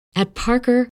At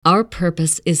Parker, our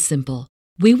purpose is simple.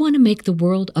 We want to make the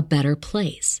world a better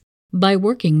place by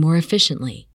working more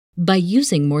efficiently, by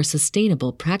using more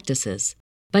sustainable practices,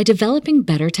 by developing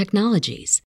better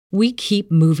technologies. We keep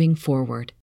moving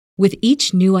forward. With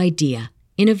each new idea,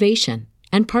 innovation,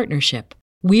 and partnership,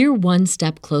 we're one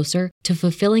step closer to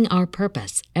fulfilling our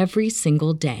purpose every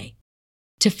single day.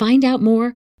 To find out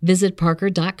more, visit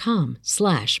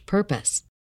parker.com/purpose.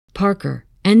 Parker,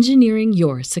 engineering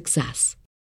your success.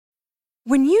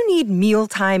 When you need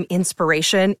mealtime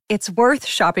inspiration, it's worth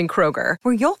shopping Kroger,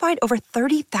 where you'll find over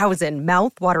 30,000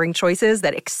 mouth-watering choices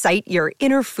that excite your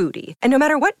inner foodie. And no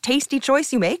matter what tasty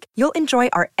choice you make, you'll enjoy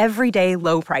our everyday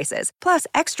low prices, plus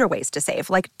extra ways to save,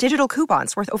 like digital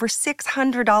coupons worth over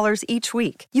 $600 each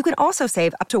week. You can also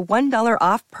save up to $1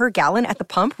 off per gallon at the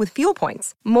pump with fuel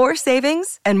points. More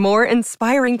savings and more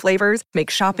inspiring flavors make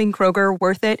shopping Kroger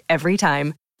worth it every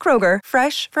time. Kroger,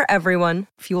 fresh for everyone.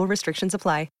 Fuel restrictions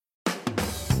apply.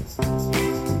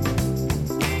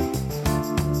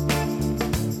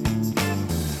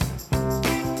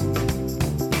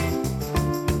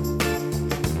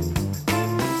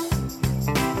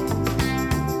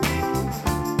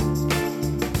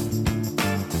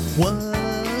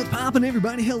 What's poppin',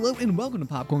 everybody? Hello and welcome to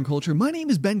Popcorn Culture. My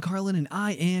name is Ben Carlin and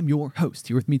I am your host.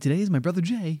 Here with me today is my brother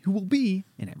Jay, who will be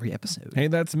in every episode. Hey,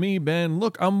 that's me, Ben.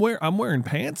 Look, I'm wearing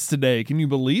pants today. Can you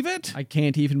believe it? I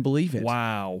can't even believe it.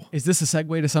 Wow. Is this a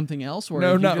segue to something else? Or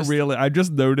No, not really. I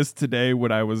just noticed today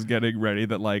when I was getting ready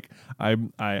that I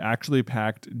actually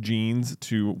packed jeans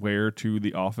to wear to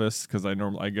the office because we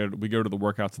go to the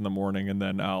workouts in the morning and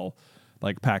then I'll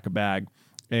pack a bag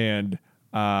and.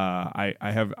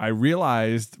 I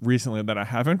realized recently that I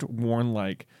haven't worn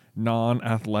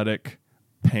non-athletic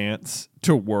pants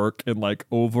to work in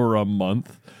over a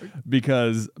month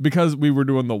because we were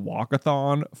doing the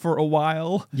walkathon for a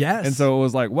while. Yes. And so it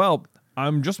was well,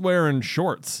 I'm just wearing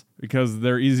shorts because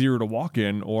they're easier to walk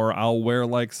in, or I'll wear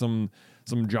some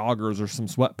joggers or some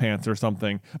sweatpants or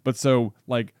something. But so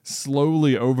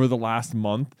slowly over the last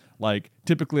month,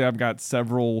 typically I've got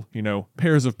several,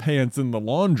 pairs of pants in the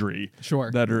laundry. Sure.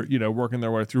 That are, working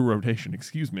their way through rotation,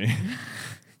 excuse me.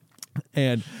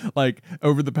 And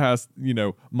over the past,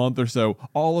 month or so,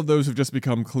 all of those have just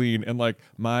become clean. And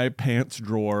my pants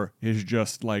drawer is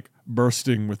just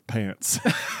bursting with pants.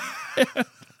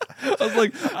 I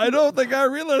was I don't think I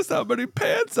realized how many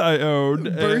pants I owned.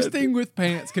 Bursting with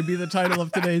pants could be the title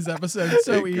of today's episode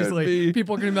so easily.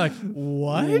 People are going to be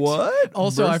what? What?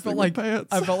 Also, Bursting I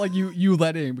felt like you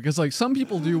let in because some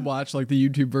people do watch the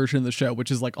YouTube version of the show, which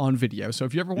is on video. So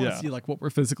if you ever want to see what we're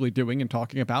physically doing and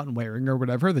talking about and wearing or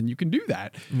whatever, then you can do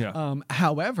that. Yeah.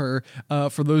 However,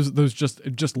 for those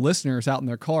just listeners out in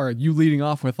their car, you leading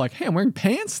off with hey, I'm wearing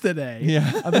pants today.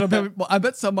 Yeah. I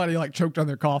bet somebody choked on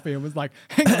their coffee and was hang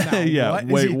on now. Yeah.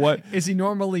 What? Is he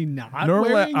normally not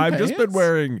wearing I've pants? just been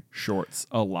wearing shorts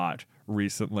a lot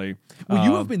recently. Well,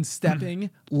 you have been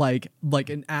stepping like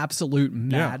an absolute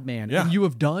madman. Yeah. And you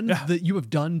have done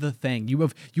the thing. You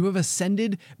have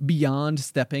ascended beyond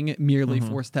stepping merely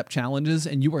for step challenges,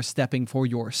 and you are stepping for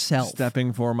yourself.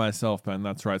 Stepping for myself, Ben.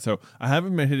 That's right. So I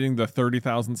haven't been hitting the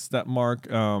 30,000 step mark,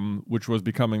 which was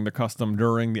becoming the custom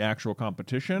during the actual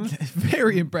competition.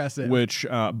 Very impressive. Which,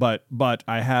 but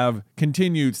I have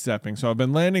continued stepping. So I've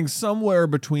been landing somewhere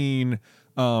between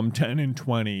 10 and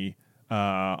 20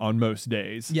 on most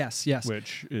days. Yes.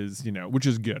 Which is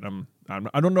good.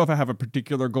 I don't know if I have a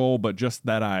particular goal, but just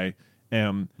that I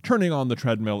am turning on the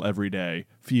treadmill every day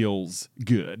feels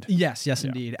good. Yes,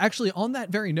 indeed. Actually, on that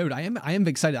very note, I am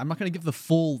excited. I'm not going to give the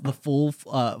full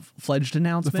fledged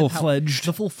announcement. The full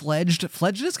fledged.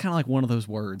 Fledged is kind of one of those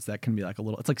words that can be a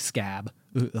little. It's like scab.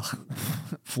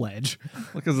 Fledge.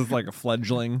 Because it's like a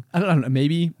fledgling. I don't know.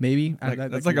 Maybe.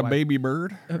 That's like a baby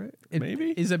bird. Right?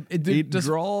 Maybe it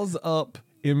draws up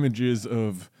images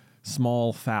of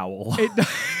small fowl.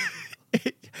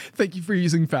 Thank you for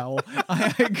using foul.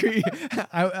 I agree.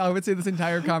 I would say this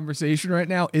entire conversation right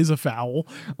now is a foul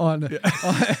on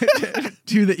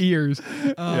to the ears.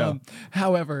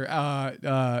 However,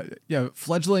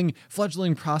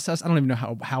 fledgling process. I don't even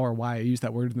know how or why I used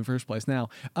that word in the first place. Now,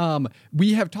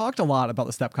 we have talked a lot about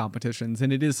the step competitions,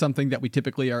 and it is something that we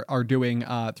typically are doing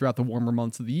throughout the warmer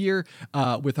months of the year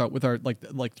with our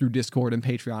through Discord and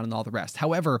Patreon and all the rest.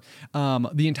 However,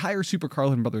 the entire Super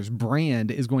Carlin Brothers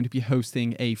brand is going to be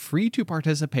hosting a free to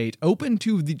participate, open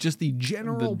to the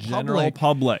general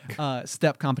public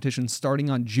step competition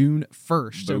starting on June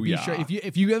 1st. So be sure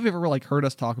if you have ever heard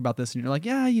us talk about this and you're I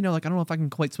don't know if I can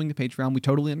quite swing to Patreon, we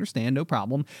totally understand, no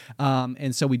problem.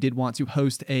 And so we did want to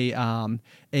host a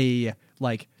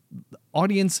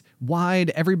audience wide,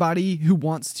 everybody who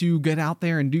wants to get out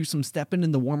there and do some stepping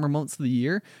in the warmer months of the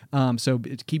year. So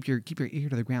keep your ear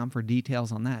to the ground for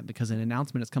details on that, because an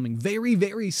announcement is coming very,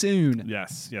 very soon.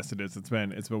 Yes, it is.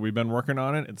 We've been working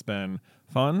on it. It's been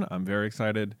fun. I'm very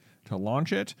excited to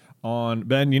launch it on,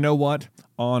 Ben, you know what?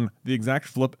 On the exact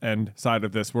flip end side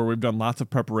of this, where we've done lots of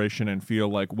preparation and feel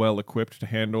like well equipped to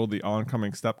handle the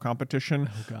oncoming step competition,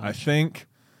 I think.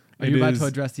 Are you about to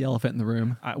address the elephant in the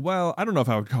room? I don't know if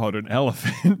I would call it an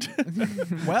elephant.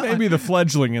 Well, maybe the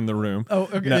fledgling in the room. Oh,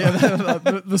 okay. No.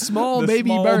 Yeah, the small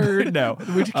baby bird, no,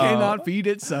 which cannot feed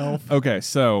itself. Okay,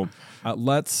 so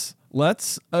let's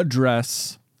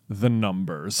address the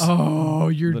numbers. Oh,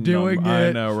 you're doing it.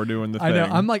 I know, we're doing the thing. I know.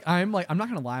 I'm not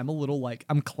gonna lie. I'm a little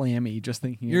I'm clammy just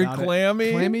thinking You're about clammy?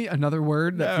 it. Clammy, another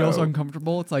word that feels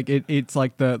uncomfortable. It's like it's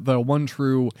like the one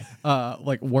true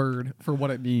word for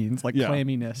what it means. Like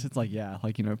clamminess. It's like,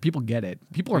 people get it.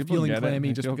 People are feeling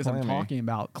clammy just because I'm talking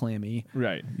about clammy.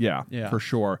 Right. Yeah. For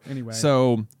sure. Anyway.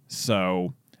 So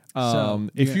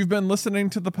if you've been listening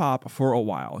to the pop for a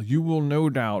while, you will no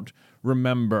doubt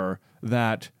remember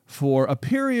that for a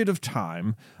period of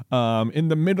time, in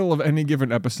the middle of any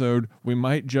given episode, we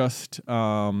might just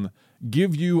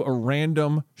give you a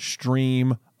random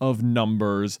stream of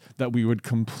numbers that we would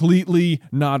completely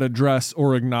not address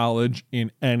or acknowledge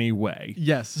in any way.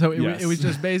 Yes. So it was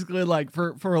just basically like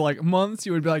for like months,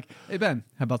 you would be like, "Hey Ben,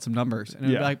 how about some numbers?" And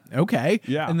I'd be like, "Okay."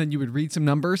 Yeah. And then you would read some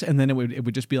numbers, and then it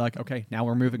would just be like, "Okay, now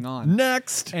we're moving on."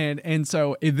 Next. And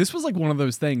so this was like one of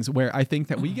those things where I think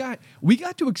that we got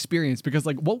to experience, because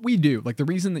like what we do, like the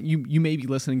reason that you may be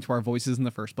listening to our voices in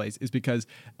the first place is because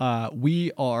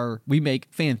we make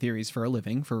fan theories for a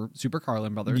living for Super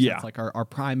Carlin Brothers. Yeah. That's like our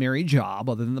primary job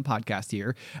other than the podcast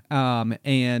here.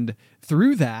 And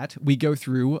through that, we go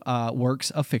through works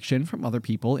of fiction from other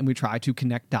people, and we try to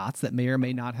connect dots that may or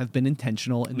may not have been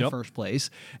intentional in the first place.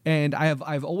 And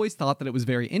I've always thought that it was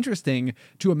very interesting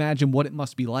to imagine what it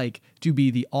must be like to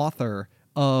be the author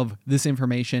of this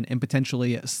information and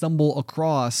potentially stumble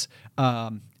across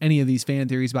any of these fan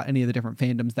theories about any of the different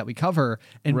fandoms that we cover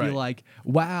and be like,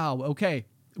 wow, okay,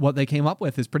 what they came up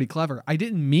with is pretty clever. I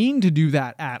didn't mean to do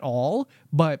that at all,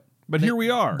 but here we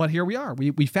are. But here we are.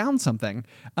 We found something.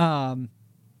 And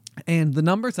the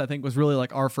numbers, I think, was really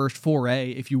like our first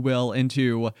foray, if you will,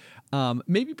 into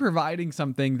maybe providing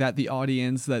something that the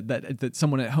audience, that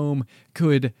someone at home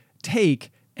could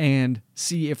take and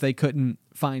see if they couldn't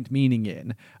find meaning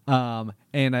in.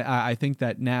 And I think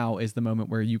that now is the moment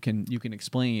where you can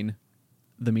explain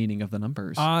the meaning of the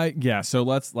numbers. So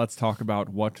let's talk about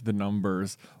what the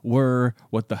numbers were,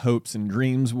 what the hopes and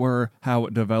dreams were, how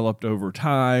it developed over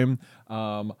time.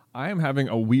 I am having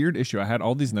a weird issue. I had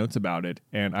all these notes about it,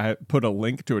 and I put a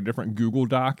link to a different Google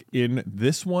Doc in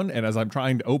this one, and as I'm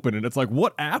trying to open it, it's like,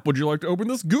 what app would you like to open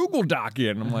this Google Doc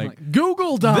in? I'm like,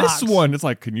 Google Docs! This one. It's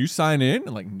like, can you sign in?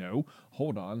 I'm like, no.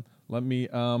 Hold on. Let me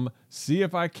see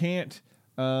if I can't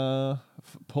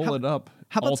pull it up.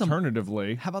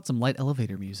 Alternatively, how about some light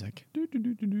elevator music?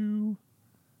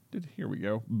 Here we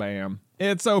go. Bam.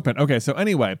 It's open. Okay, so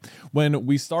anyway, when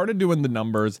we started doing the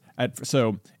numbers,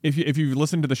 if you've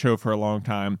listened to the show for a long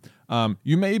time,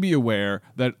 you may be aware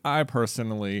that I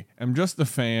personally am just a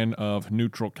fan of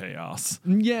neutral chaos.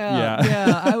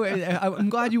 Yeah. I'm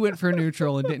glad you went for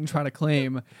neutral and didn't try to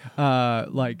claim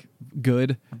like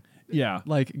good. Yeah.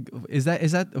 Like, is that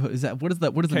what is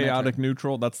the chaotic metric?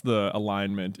 neutral? That's the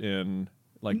alignment in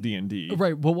like D&D.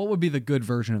 Right. Well, what would be the good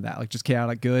version of that? Like just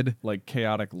chaotic good? Like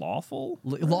chaotic lawful?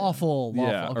 Lawful.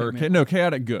 Yeah. Okay, no,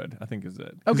 chaotic good, I think is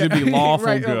it. Okay. It'd be lawful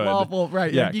right, good. Lawful,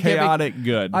 right. Yeah, chaotic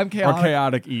good. I'm chaotic. Or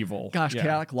chaotic evil. Gosh, yeah.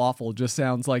 chaotic lawful just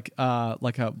sounds like a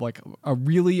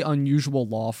really unusual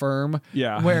law firm.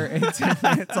 Yeah. Where it's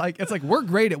like we're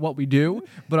great at what we do,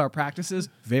 but our practices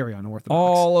very unorthodox.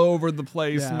 All over the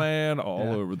place, Yeah. man. All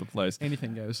Yeah. over the place.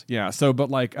 Anything goes. Yeah. So, but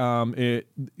like,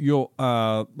 you'll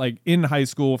like in high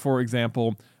school, for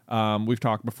example, we've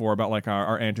talked before about like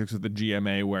our antics with the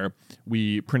GMA, where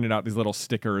we printed out these little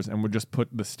stickers and would just put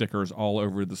the stickers all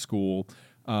over the school.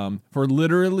 For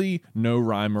literally no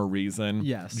rhyme or reason.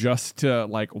 Yes. Just to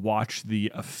like watch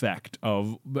the effect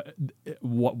of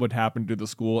what would happen to the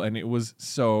school. And it was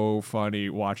so funny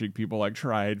watching people like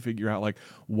try and figure out like,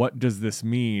 what does this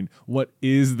mean? What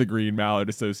is the Green Mallard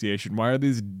Association? Why are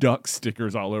these duck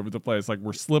stickers all over the place? Like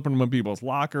we're slipping them in people's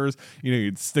lockers. You know,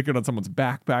 you'd stick it on someone's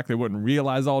backpack. They wouldn't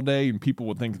realize all day and people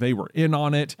would think they were in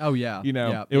on it. Oh yeah. You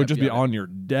know, it would just be on your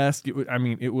desk.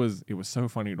 It was so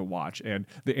funny to watch. And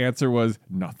the answer was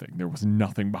nothing. There was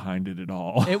nothing behind it at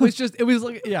all. It was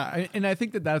like, yeah. And I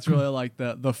think that that's really like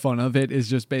the fun of it is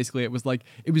just basically it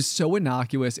was so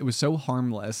innocuous. It was so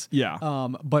harmless. Yeah.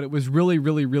 But it was really,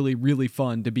 really, really, really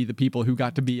fun to be the people who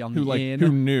got to be on the end.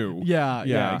 Who knew.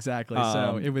 Yeah, exactly.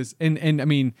 So it was, and I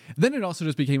mean, then it also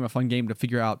just became a fun game to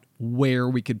figure out where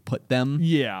we could put them.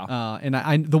 Yeah. And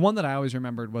I the one that I always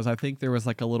remembered was I think there was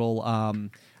like a little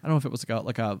I don't know if it was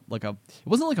like a it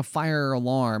wasn't like a fire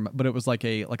alarm, but it was like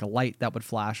a light that would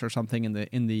flash or something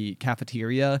in the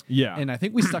cafeteria. Yeah. And I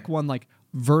think we stuck one like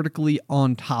vertically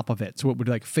on top of it, so it would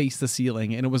like face the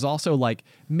ceiling, and it was also like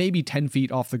maybe 10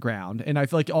 feet off the ground. And I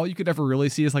feel like all you could ever really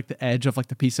see is like the edge of like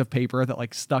the piece of paper that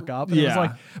like stuck up. And it was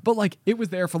like, but like it was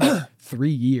there for like 3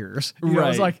 years. You know, it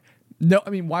was like, no,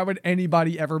 I mean, why would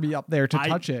anybody ever be up there to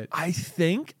touch it? I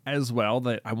think as well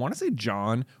that I want to say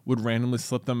John would randomly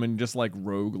slip them in just like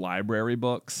rogue library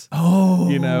books. Oh,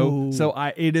 you know, so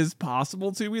it is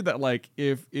possible to me that like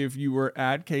if you were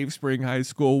at Cave Spring High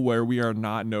School where we are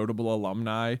not notable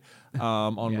alumni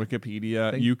on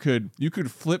Wikipedia, you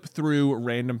could flip through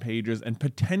random pages and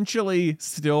potentially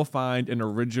still find an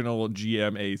original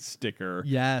GMA sticker,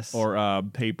 or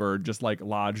paper just like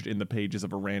lodged in the pages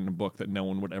of a random book that no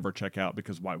one would ever check out,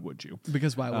 because why would you?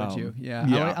 Because why would you?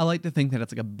 Yeah. I like to think that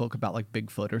it's like a book about like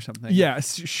Bigfoot or something.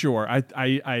 Yes, sure.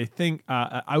 I think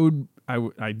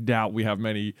I doubt we have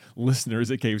many listeners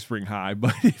at Cave Spring High,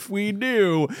 but if we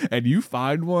do and you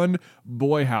find one,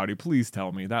 boy howdy, please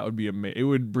tell me. That would be amazing. It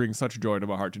would bring such joy to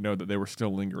my heart to know that they were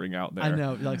still lingering out there. I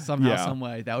know, like somehow, some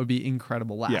way, that would be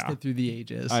incredible. Lasted through the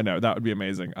ages. I know, that would be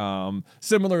amazing.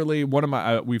 Similarly, one of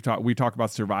my we talk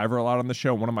about Survivor a lot on the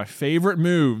show. One of my favorite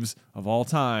moves of all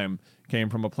time came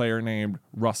from a player named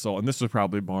Russell, and this was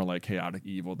probably more like chaotic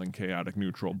evil than chaotic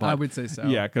neutral. But I would say so.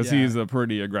 Yeah, because he's a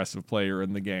pretty aggressive player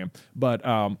in the game. But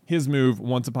his move,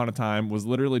 once upon a time, was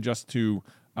literally just to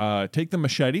take the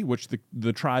machete, which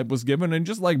the tribe was given, and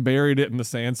just like buried it in the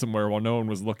sand somewhere while no one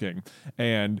was looking.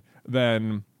 And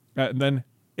then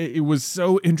it was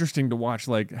so interesting to watch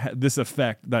like this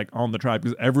effect like on the tribe,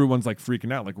 because everyone's like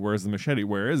freaking out, like, where's the machete,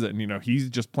 where is it? And you know, he's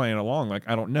just playing along like,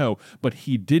 I don't know, but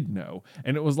he did know.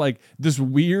 And it was like this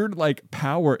weird like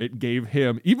power it gave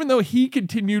him, even though he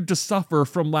continued to suffer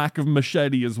from lack of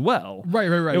machete as well.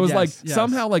 Right. It was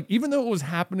somehow like, even though it was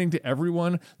happening to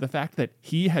everyone, the fact that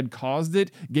he had caused it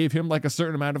gave him like a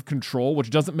certain amount of control, which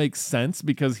doesn't make sense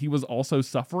because he was also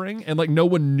suffering and like no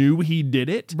one knew he did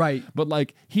it. Right. But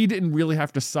like he didn't really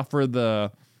have to suffer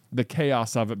the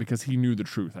chaos of it because he knew the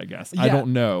truth, I guess. Yeah. I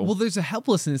don't know. Well, there's a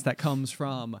helplessness that comes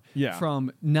from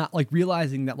not like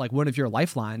realizing that like one of your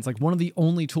lifelines, like one of the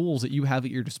only tools that you have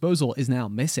at your disposal is now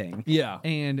missing. Yeah.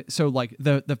 And so like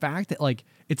the fact that like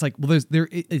it's like, well,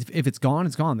 if it's gone,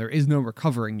 it's gone. There is no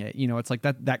recovering it. You know, it's like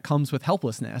that comes with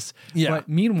helplessness. Yeah. But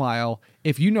meanwhile,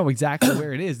 if you know exactly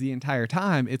where it is the entire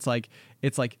time, it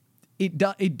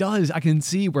does. I can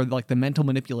see where like the mental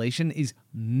manipulation is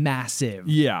massive.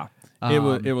 Yeah.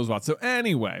 It was wild. So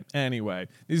anyway,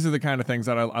 these are the kind of things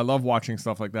that I love watching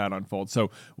stuff like that unfold.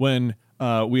 So when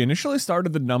we initially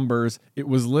started the numbers, it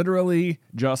was literally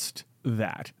just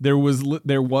that there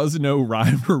was no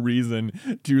rhyme or reason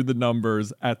to the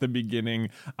numbers at the beginning.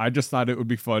 I just thought it would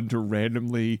be fun to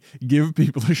randomly give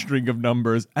people a string of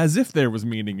numbers as if there was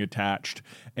meaning attached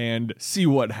and see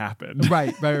what happened.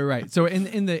 Right. So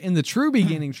in the true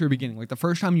beginning, like the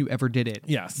first time you ever did it,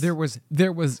 yes, there was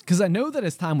because I know that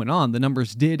as time went on, the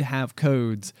numbers did have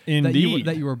codes that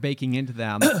you were baking into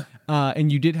them,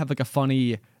 and you did have like a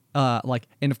funny.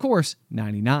 And of course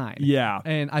 99. Yeah.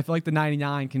 And I feel like the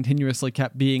 99 continuously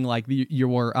kept being like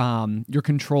your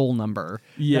control number.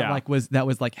 Yeah. That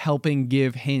was like helping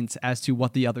give hints as to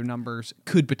what the other numbers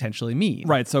could potentially mean.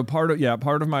 Right. So part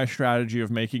of my strategy of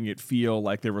making it feel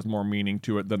like there was more meaning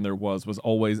to it than there was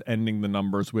always ending the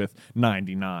numbers with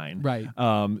 99. Right.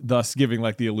 Thus giving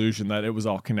like the illusion that it was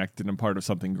all connected and part of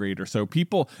something greater. So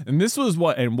people, and this was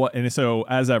so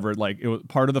as ever, like it was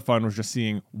part of the fun was just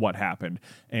seeing what happened.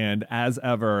 And as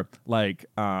ever, like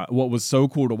what was so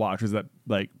cool to watch is that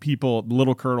like people,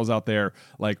 little kernels out there,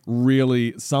 like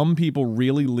some people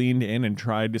really leaned in and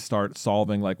tried to start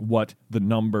solving like what the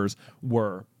numbers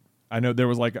were. I know there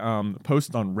was like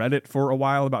posts on Reddit for a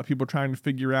while about people trying to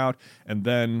figure out, and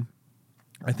then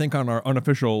I think on our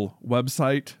unofficial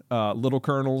website,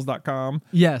 littlekernels.com,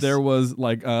 yes, there was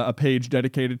like a page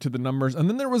dedicated to the numbers. And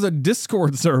then there was a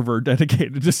Discord server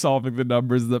dedicated to solving the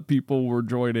numbers that people were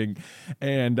joining.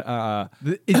 And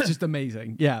it's just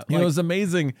amazing. Yeah. It was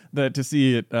amazing to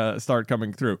see it start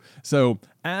coming through. So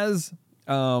as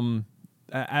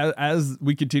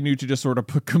we continue to just sort of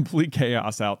put complete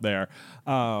chaos out there,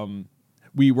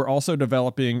 we were also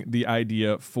developing the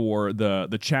idea for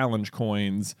the challenge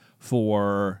coins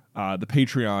for the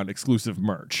Patreon exclusive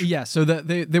merch. Yeah, so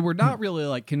they were not really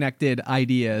like connected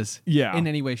ideas in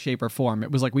any way, shape, or form.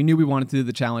 It was like we knew we wanted to do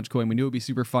the challenge coin. We knew it'd be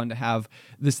super fun to have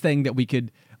this thing that we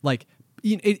could like.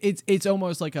 It's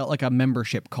almost like a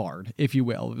membership card, if you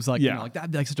will. It was like, like that'd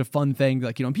be like such a fun thing.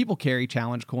 Like, and people carry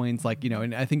challenge coins, like,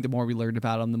 and I think the more we learned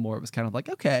about them, the more it was kind of like,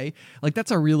 okay, like that's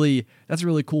a really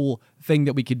cool thing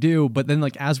that we could do. But then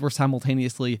like, as we're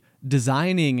simultaneously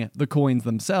designing the coins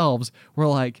themselves, we're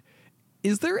like,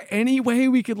 is there any way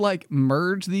we could like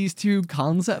merge these two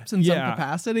concepts in some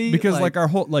capacity? Because like our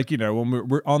whole, like, when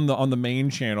we're on the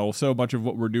main channel, so much of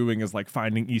what we're doing is like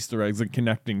finding Easter eggs and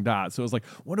connecting dots. So it's like,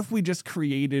 what if we just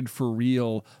created for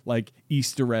real like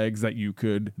Easter eggs that you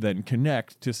could then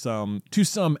connect to some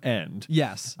end?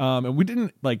 Yes. And we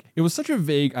didn't like, it was such a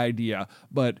vague idea,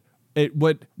 but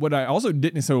what I also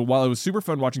didn't, so while it was super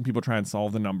fun watching people try and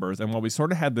solve the numbers, and while we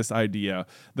sort of had this idea,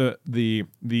 the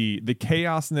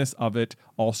chaosness of it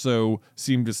also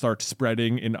seemed to start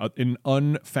spreading in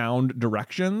unfound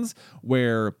directions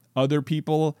where other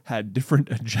people had different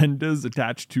agendas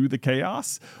attached to the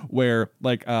chaos, where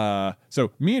like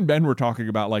so me and Ben were talking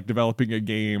about like developing a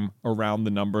game around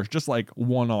the numbers, just like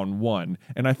one-on-one,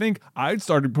 and I think I'd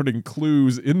started putting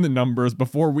clues in the numbers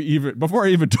before I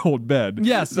even told Ben.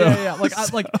 Yes. So, yeah.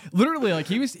 Like literally, like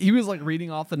he was like reading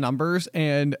off the numbers,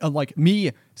 and like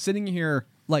me sitting here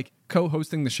like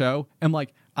co-hosting the show, and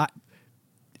like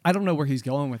I don't know where he's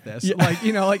going with this. Yeah. Like,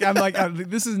 like I'm like,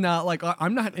 this is not like,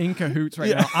 I'm not in cahoots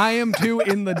right now. I am too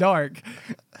in the dark.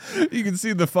 You can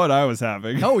see the fun I was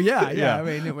having. Oh yeah. I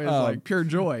mean, it was like pure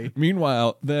joy.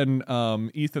 Meanwhile, then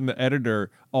Ethan, the editor,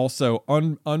 also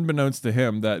unbeknownst to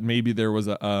him that maybe there was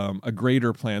a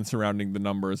greater plan surrounding the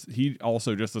numbers. He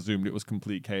also just assumed it was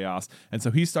complete chaos, and so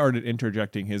he started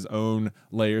interjecting his own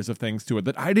layers of things to it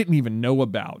that I didn't even know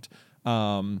about.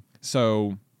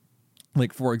 So.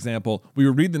 Like, for example, we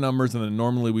would read the numbers and then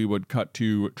normally we would cut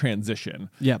to transition.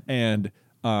 Yep. And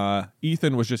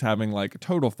Ethan was just having like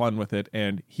total fun with it.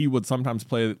 And he would sometimes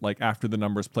play, like after the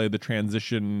numbers, play the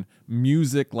transition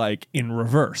music like in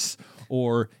reverse.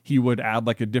 Or he would add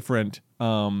like a different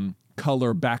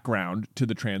color background to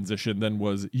the transition than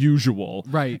was usual.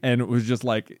 Right. And it was just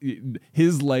like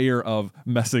his layer of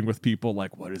messing with people,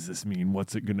 like, what does this mean?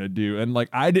 What's it gonna do? And like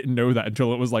I didn't know that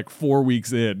until it was like 4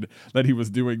 weeks in that he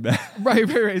was doing that. Right.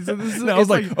 So this is, and I was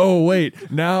like, oh wait,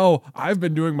 now I've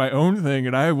been doing my own thing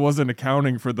and I wasn't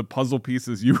accounting for the puzzle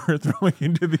pieces you were throwing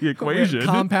into the equation.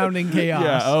 Compounding chaos.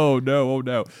 Yeah. Oh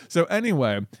no. So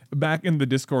anyway, back in the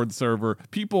Discord server,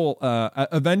 people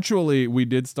eventually I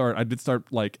did start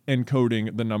like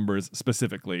encoding the numbers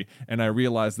specifically, and I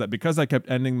realized that because I kept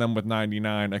ending them with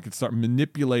 99, I could start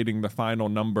manipulating the final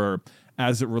number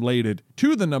as it related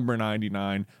to the number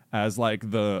 99 as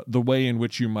like the way in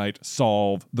which you might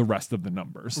solve the rest of the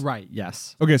numbers. Right,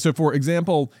 yes. Okay, so for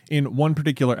example, in one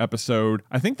particular episode,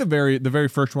 I think the very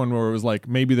first one where it was like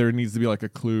maybe there needs to be like a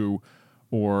clue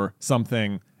or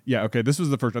something. Yeah, okay, this was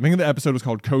the first. I think the episode was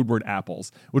called Code Word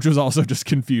Apples, which was also just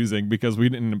confusing because we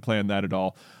didn't plan that at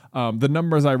all. The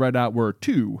numbers I read out were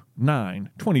 2, 9,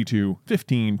 22,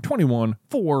 15, 21,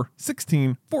 4,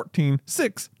 16, 14,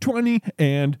 6, 20,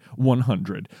 and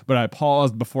 100. But I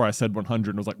paused before I said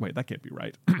 100 and was like, wait, that can't be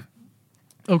right.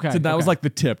 Okay. So that was like the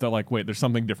tip that like, wait, there's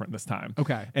something different this time.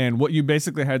 Okay. And what you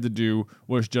basically had to do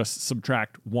was just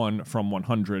subtract 1 from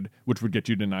 100, which would get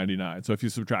you to 99. So if you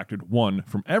subtracted 1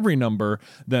 from every number,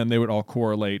 then they would all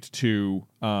correlate to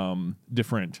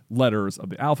different letters of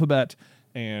the alphabet,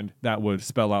 and that would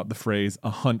spell out the phrase "a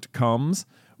hunt comes."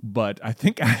 But I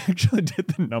think I actually did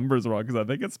the numbers wrong because I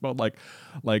think it spelled like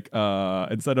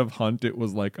instead of hunt, it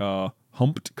was like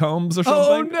humped comes or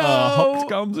something. Oh no! Humped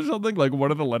comes or something. Like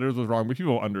one of the letters was wrong, but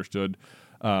people understood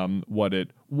what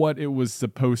it was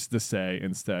supposed to say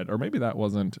instead. Or maybe that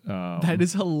wasn't. That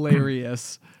is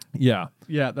hilarious. Yeah.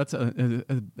 Yeah, that's a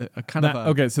kind of a...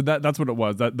 Okay, so that's what it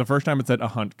was. That the first time it said "a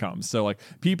hunt comes." So like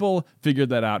people figured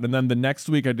that out, and then the next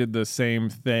week I did the same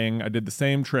thing. I did the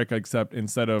same trick, except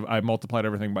instead of I multiplied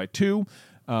everything by 2.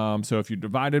 So if you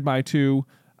divided by 2,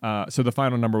 so the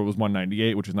final number was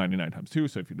 198, which is 99 times 2.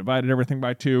 So if you divided everything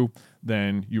by 2,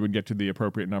 then you would get to the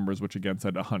appropriate numbers, which again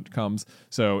said "a hunt comes."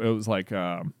 So it was like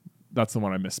that's the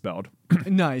one I misspelled.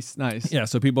 Nice. Yeah,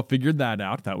 so people figured that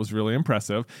out. That was really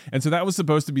impressive. And so that was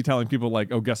supposed to be telling people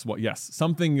like, oh, guess what? Yes,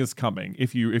 something is coming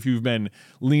if you've been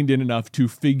leaned in enough to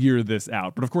figure this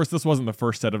out. But of course, this wasn't the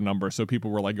first set of numbers, so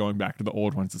people were like going back to the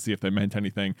old ones to see if they meant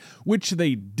anything, which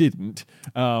they didn't,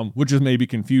 which is maybe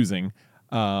confusing.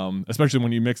 especially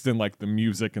when you mixed in like the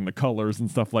music and the colors and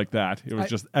stuff like that. It was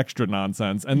just extra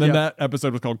nonsense. And then that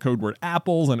episode was called Code Word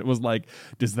Apples, and it was like,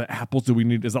 is that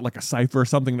like a cipher or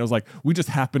something? And it was like, we just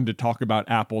happened to talk about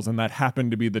apples, and that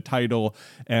happened to be the title,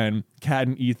 and Kat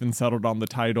and Ethan settled on the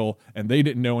title, and they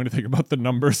didn't know anything about the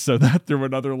numbers, so that threw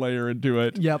another layer into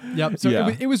it. Yep. So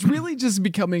it was really just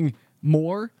becoming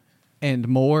more and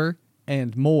more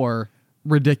and more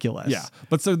ridiculous. Yeah.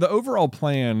 But so the overall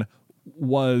plan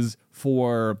was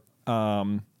for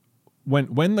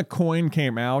when the coin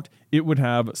came out, it would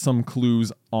have some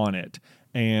clues on it,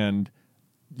 and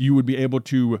you would be able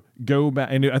to go back,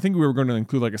 and I think we were going to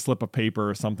include like a slip of paper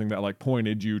or something that like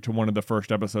pointed you to one of the first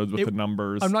episodes with the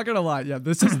numbers. I'm not gonna lie,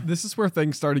 this is where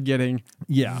things started getting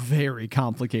very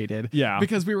complicated. Yeah,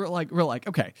 because we're like,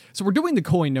 okay, so we're doing the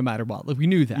coin no matter what. Like, we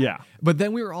knew that. Yeah, but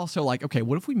then we were also like, okay,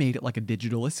 what if we made it like a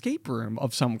digital escape room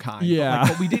of some kind? Yeah,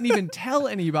 but we didn't even tell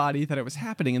anybody that it was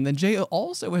happening. And then Jay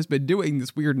also has been doing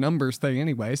this weird numbers thing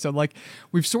anyway. So like,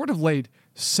 we've sort of laid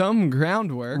some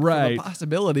groundwork for the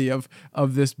possibility of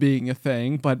this being a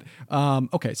thing. But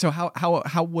okay, so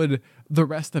how would the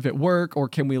rest of it work? Or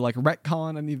can we like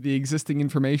retcon any of the existing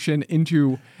information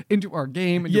into our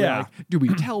game? And do we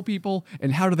tell people,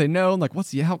 and how do they know? And like,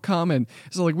 what's the outcome? And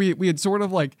so like we had sort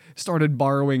of like started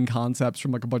borrowing concepts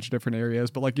from like a bunch of different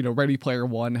areas. But like, Ready Player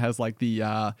One has like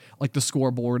the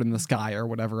scoreboard in the sky or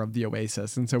whatever of the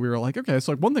Oasis. And so we were like, okay,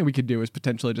 so like one thing we could do is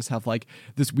potentially just have like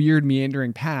this weird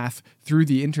meandering path through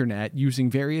the internet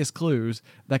using various clues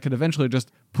that could eventually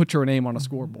just put your name on a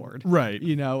scoreboard. Right.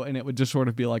 And it would just sort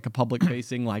of be like a public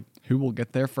facing, like, who will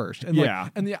get there first. And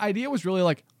and the idea was really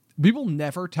like, we will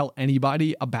never tell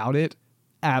anybody about it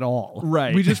at all.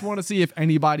 Right. We just want to see if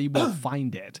anybody will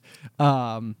find it.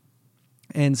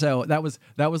 And so that was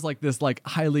like this like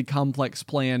highly complex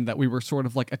plan that we were sort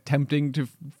of like attempting to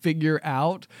figure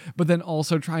out, but then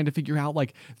also trying to figure out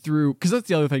like through, because that's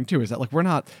the other thing too, is that like we're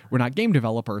not game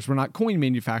developers, we're not coin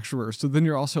manufacturers. So then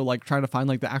you're also like trying to find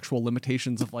like the actual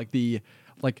limitations of like the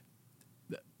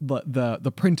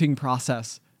printing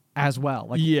process as well.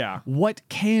 Like, what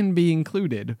can be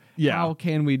included? How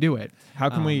can we do it? How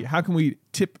can we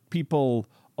tip people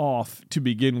off to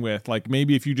begin with? Like,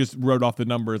 maybe if you just wrote off the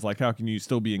numbers, like, how can you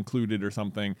still be included or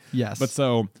something? Yes. But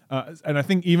so, and I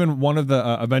think even one of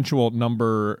the eventual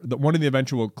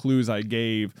clues I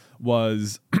gave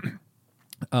was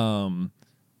clue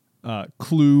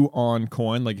on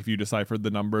coin. Like, if you deciphered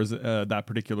the numbers that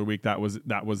particular week, that was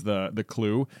the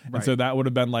clue. Right. And so that would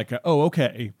have been like,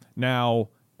 okay, now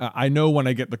I know when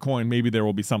I get the coin, maybe there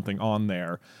will be something on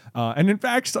there. And in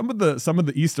fact, some of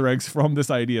the Easter eggs from this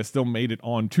idea still made it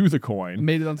onto the coin.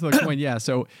 Yeah.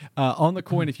 So on the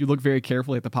coin, if you look very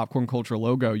carefully at the Popcorn Culture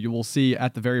logo, you will see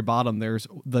at the very bottom there's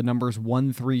the numbers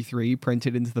 133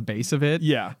 printed into the base of it.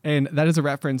 Yeah. And that is a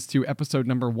reference to episode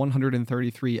number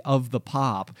 133 of The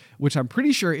Pop, which I'm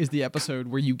pretty sure is the episode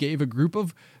where you gave a group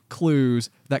of clues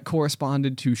that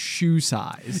corresponded to shoe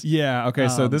size. Yeah. Okay.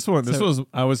 So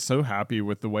I was so happy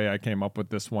with the way I came up with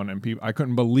this one, and I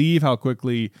couldn't believe how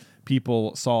quickly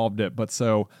people solved it. But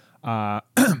so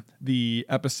the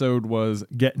episode was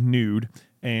Get Nude,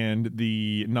 and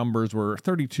the numbers were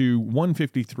 32,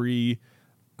 153,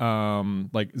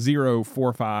 0,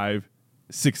 4, 5,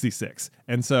 66.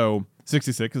 And so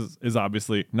 66 is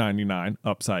obviously 99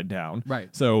 upside down.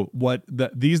 Right. So what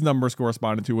these numbers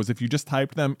corresponded to was if you just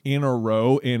typed them in a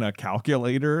row in a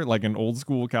calculator, like an old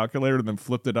school calculator, and then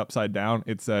flipped it upside down,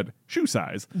 it said shoe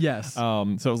size. Yes.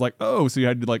 So it was like, so you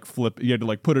had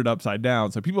to put it upside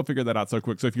down. So people figured that out so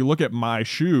quick. So if you look at my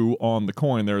shoe on the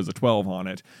coin, there is a 12 on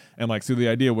it. And like, so the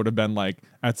idea would have been like,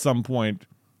 at some point,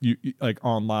 you like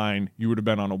online, you would have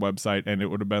been on a website, and it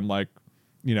would have been like,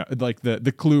 like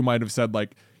the clue might have said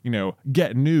like,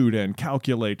 get nude and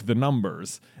calculate the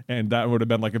numbers. And that would have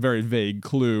been like a very vague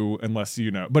clue unless,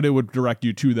 but it would direct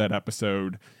you to that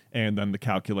episode. And then the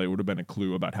calculate would have been a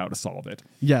clue about how to solve it.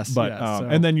 Yes. But,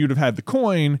 and then you'd have had the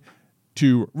coin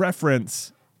to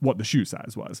reference what the shoe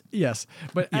size was. Yes.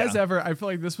 But as ever, I feel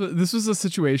like this was a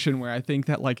situation where I think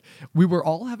that like we were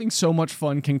all having so much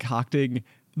fun concocting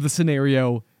the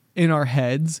scenario in our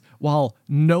heads while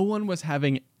no one was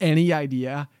having any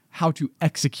idea how to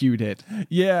execute it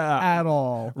at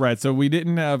all. Right. So we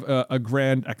didn't have a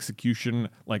grand execution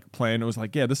like plan. It was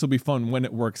like, this will be fun when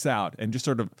it works out, and just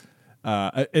sort of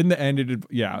in the end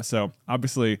so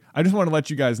obviously I just want to let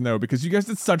you guys know, because you guys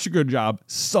did such a good job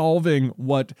solving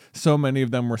what so many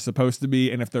of them were supposed to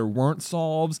be. And if there weren't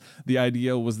solves, the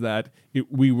idea was that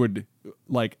we would,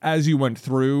 like, as you went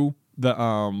through,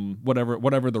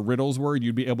 whatever the riddles were,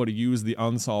 you'd be able to use the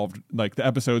unsolved, like the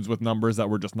episodes with numbers that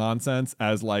were just nonsense,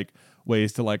 as like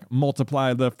ways to like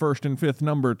multiply the first and fifth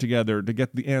number together to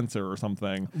get the answer or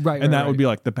something. Right. And that would be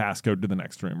like the passcode to the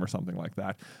next room or something like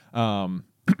that.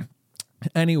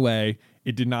 Anyway,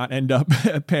 it did not end up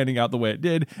panning out the way it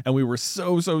did, and we were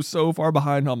so far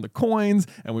behind on the coins,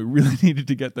 and we really needed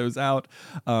to get those out.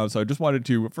 So I just wanted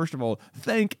to, first of all,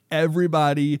 thank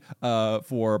everybody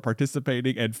for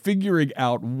participating and figuring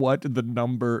out what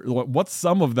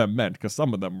some of them meant, because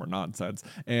some of them were nonsense,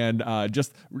 and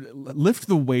just lift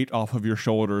the weight off of your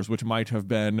shoulders, which might have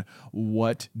been,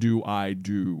 what do I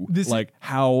do?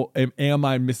 How am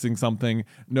I missing something?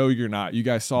 No, you're not. You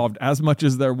guys solved as much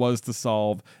as there was to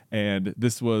solve. And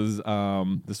this was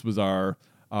our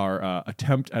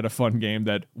attempt at a fun game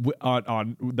that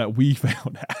we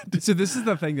failed at. So this is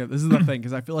the thing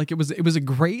because I feel like it was a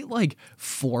great like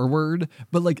forward,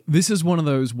 but like this is one of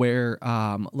those where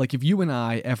like if you and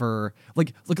I ever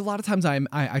like a lot of times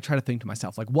I try to think to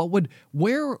myself like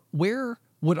where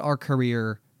would our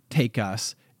career take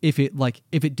us if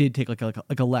it did take like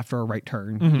a left or a right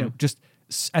turn, you know, just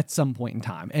at some point in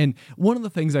time. And one of the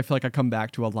things I feel like I come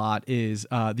back to a lot is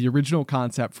the original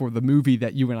concept for the movie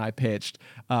that you and I pitched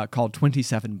called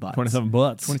 27 Butts. 27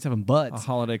 Butts. 27 Butts. A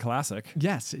holiday classic.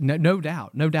 Yes, no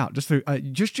doubt.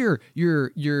 Just your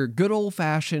good old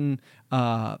fashioned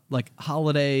like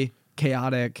holiday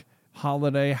chaotic.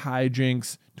 Holiday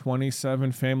hijinks,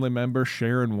 27 family members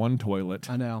sharing one toilet.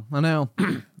 I know.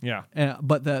 Yeah.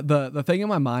 But the thing in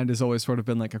my mind has always sort of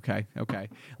been like, okay.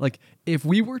 Like if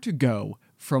we were to go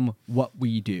from what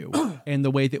we do and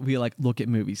the way that we like look at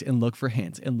movies and look for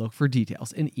hints and look for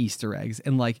details and Easter eggs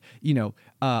and like, you know,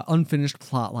 unfinished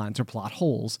plot lines or plot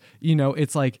holes, you know,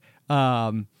 it's like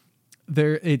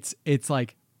it's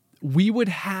like we would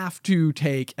have to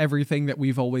take everything that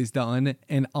we've always done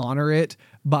and honor it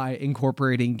by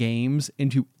incorporating games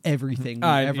into everything we've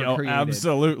ever created.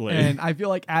 Absolutely. And I feel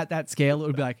like at that scale, it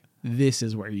would be like, this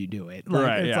is where you do it. Like,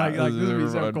 right. It's like this would be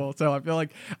so cool. So I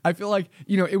feel like,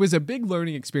 you know, it was a big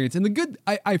learning experience. And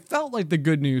I felt like the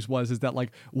good news is that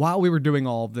like, while we were doing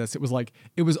all of this, it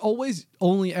was always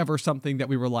only ever something that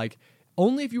we were like,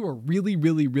 only if you were really,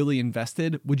 really, really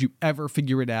invested would you ever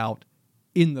figure it out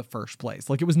in the first place.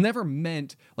 Like it was never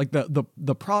meant, like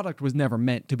the product was never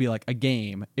meant to be like a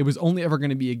game. It was only ever going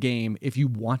to be a game if you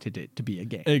wanted it to be a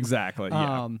game. Exactly.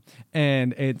 Yeah.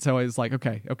 And so it's like,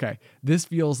 okay, this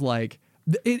feels like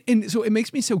and so it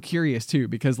makes me so curious too,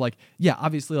 because like, yeah,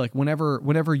 obviously like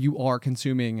whenever you are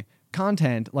consuming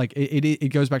content, like it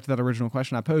goes back to that original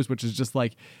question I posed, which is just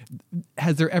like,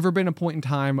 has there ever been a point in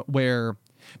time where,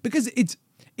 because it's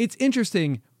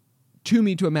interesting to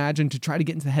me to imagine, to try to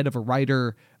get into the head of a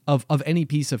writer of any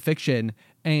piece of fiction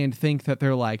and think that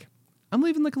they're like, I'm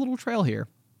leaving like a little trail here.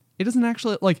 It doesn't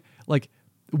actually like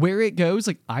where it goes.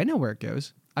 Like I know where it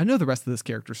goes. I know the rest of this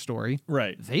character's story.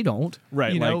 Right. They don't.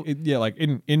 Right. You know? Like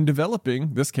in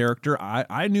developing this character,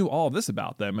 I knew all this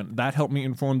about them, and that helped me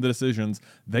inform the decisions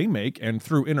they make. And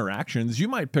through interactions, you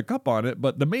might pick up on it,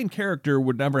 but the main character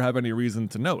would never have any reason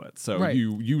to know it. So right.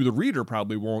 you the reader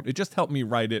probably won't. It just helped me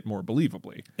write it more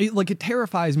believably. It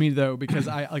terrifies me though, because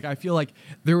I feel like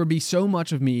there would be so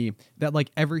much of me that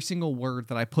like every single word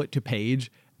that I put to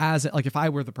page, as like if I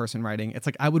were the person writing, it's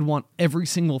like I would want every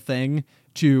single thing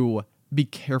to be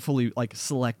carefully like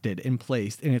selected and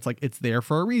placed, and it's like it's there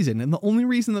for a reason, and the only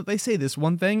reason that they say this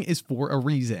one thing is for a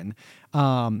reason.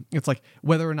 It's like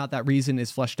whether or not that reason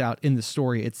is fleshed out in the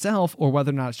story itself, or whether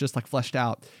or not it's just like fleshed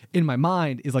out in my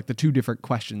mind, is like the two different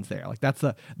questions there. Like that's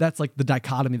like the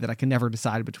dichotomy that I can never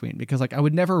decide between, because like I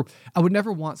would never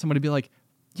want someone to be like,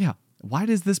 yeah, why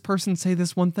does this person say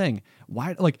this one thing?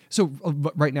 Why, like, so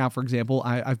right now, for example,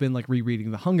 I've been like rereading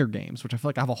The Hunger Games, which I feel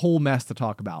like I have a whole mess to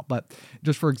talk about, but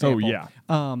just for example,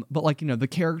 but like, you know, the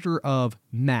character of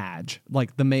Madge,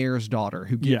 like the mayor's daughter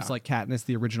who gives like Katniss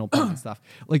the original pen and stuff.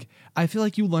 Like, I feel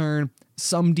like you learn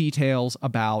some details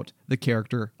about the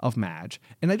character of Madge.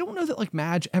 And I don't know that like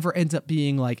Madge ever ends up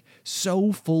being like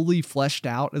so fully fleshed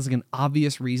out as like an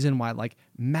obvious reason why like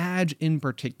Madge in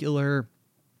particular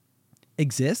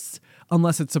exists,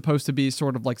 unless it's supposed to be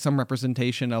sort of like some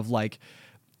representation of like,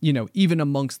 you know, even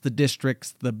amongst the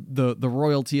districts, the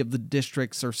royalty of the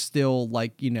districts are still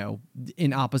like, you know,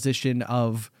 in opposition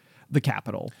of the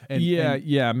capital. And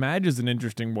Madge is an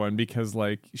interesting one, because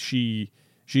like she's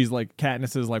like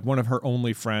Katniss is like one of her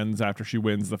only friends after she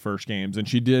wins the first games, and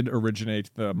she did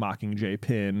originate the Mockingjay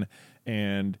pin,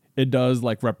 and it does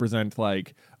like represent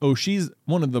like, oh, she's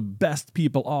one of the best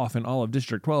people off in all of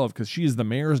District 12 because she's the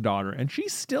mayor's daughter and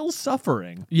she's still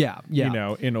suffering. Yeah. You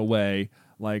know, in a way.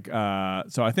 Like,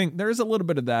 so I think there's a little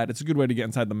bit of that. It's a good way to get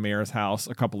inside the mayor's house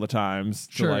a couple of times.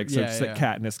 Sure, To like, so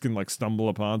Katniss can like stumble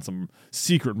upon some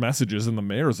secret messages in the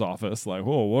mayor's office. Like,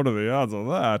 whoa, what are the odds of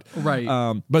that?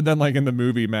 Right. But then like in the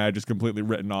movie, Madge is completely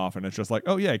written off and it's just like,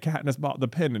 oh yeah, Katniss bought the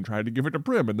pen and tried to give it to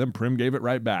Prim and then Prim gave it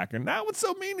right back. And now it's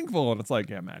so meaningful. And it's like,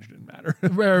 yeah, Madge didn't matter.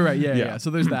 Right. Yeah.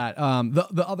 So there's that.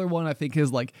 The other one I think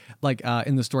is like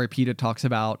in the story, Peeta talks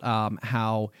about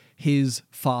how his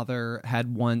father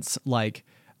had once like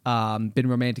been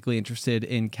romantically interested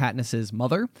in Katniss's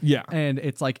mother. Yeah. And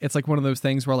it's like one of those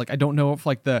things where like I don't know if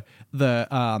like the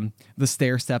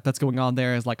stair step that's going on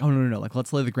there is like, oh no, like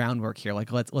let's lay the groundwork here.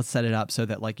 Like let's set it up so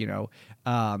that like, you know,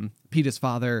 Peeta's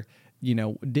father, you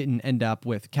know, didn't end up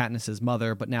with Katniss's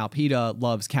mother, but now Peeta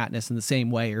loves Katniss in the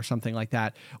same way or something like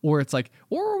that. Or it's like,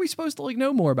 or are we supposed to like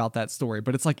know more about that story?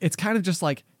 But it's like, it's kind of just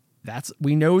like,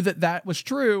 we know that was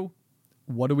true.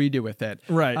 What do we do with it?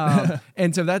 Right.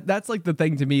 And so that's like the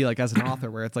thing to me, like as an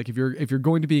author, where it's like if you're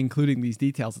going to be including these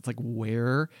details, it's like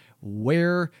where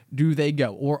do they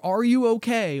go? Or are you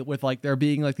okay with like there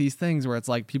being like these things where it's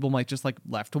like people might just like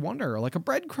left to wonder, or like a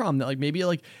breadcrumb that like maybe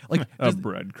like a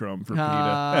breadcrumb for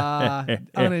Peeta.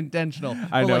 Unintentional.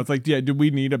 I know. Like, It's like, yeah, do we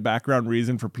need a background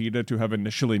reason for Peeta to have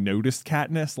initially noticed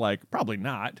Katniss? Like, probably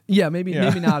not. Yeah, maybe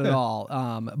not at all.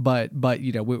 But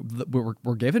you know,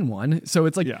 we're given one, so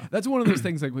it's like that's one of those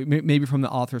things. Like maybe from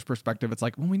the author's perspective, it's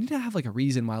like, well, we need to have like a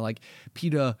reason why like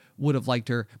Peeta would have liked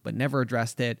her but never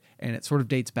addressed it, and it sort of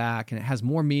dates back and it has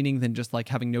more meaning than just like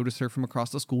having noticed her from across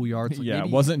the schoolyard. So it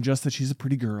wasn't just that she's a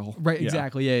pretty girl, right?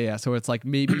 Exactly. Yeah. So it's like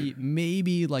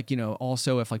maybe like, you know,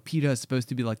 also if like Peeta is supposed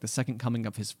to be like the second coming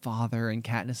of his father, and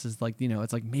Katniss is like, you know,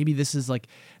 it's like maybe this is like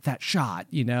that shot,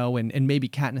 you know, and maybe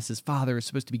Katniss's father is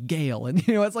supposed to be Gale, and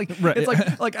you know, it's like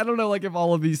it's like I don't know, like if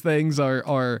all of these things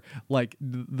are like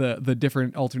the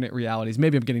different alternate realities.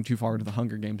 Maybe I'm getting too far into the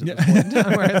Hunger Games at this point in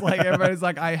time, where it's like everybody's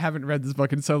like, I haven't read this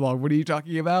book in so long. What are you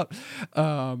talking about?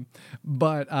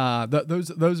 But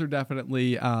those are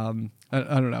definitely I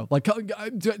don't know, like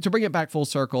to bring it back full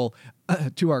circle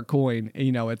to our coin.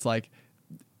 You know, it's like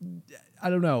I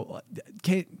don't know.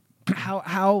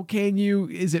 How can you?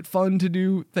 Is it fun to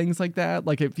do things like that?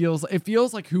 Like it feels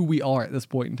like who we are at this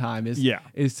point in time is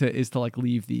to like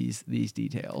leave these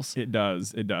details. It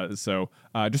does. So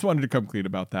I just wanted to come clean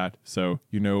about that, so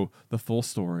you know the full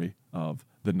story of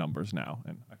the numbers now.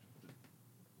 And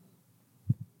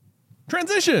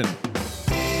transition.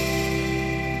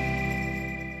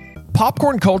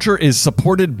 Popcorn Culture is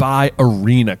supported by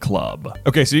Arena Club.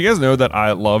 Okay, so you guys know that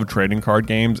I love trading card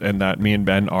games and that me and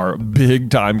Ben are big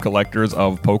time collectors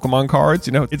of Pokemon cards.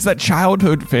 You know, it's that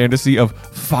childhood fantasy of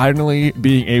finally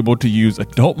being able to use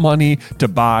adult money to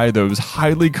buy those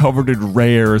highly coveted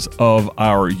rares of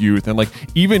our youth. And like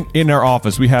even in our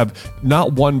office, we have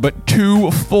not one but two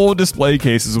full display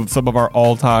cases with some of our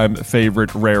all-time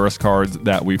favorite rarest cards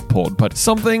that we've pulled. But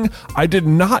something I did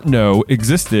not know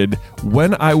existed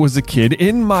when I was a kid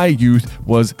in my youth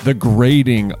was the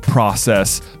grading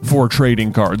process for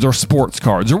trading cards or sports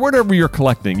cards or whatever you're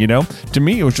collecting. You know, to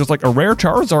me it was just like a rare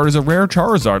Charizard is a rare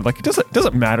Charizard. Like it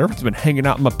doesn't matter if it's been hanging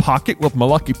out in my pocket with my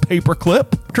lucky paper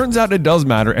clip. Turns out it does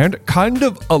matter, and kind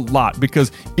of a lot,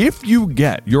 because if you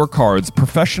get your cards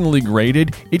professionally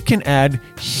graded, it can add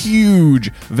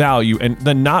huge value. And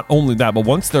then not only that, but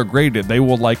once they're graded, they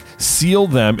will like seal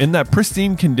them in that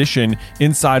pristine condition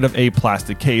inside of a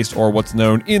plastic case, or what's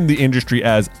known in the industry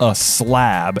as a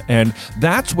slab. And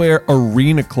that's where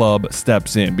Arena Club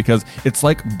steps in, because it's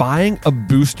like buying a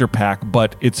booster pack,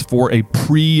 but it's for a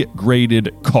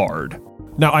pre-graded card.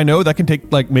 Now, I know that can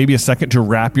take like maybe a second to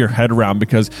wrap your head around,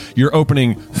 because you're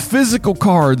opening physical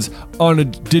cards on a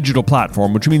digital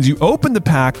platform, which means you open the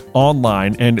pack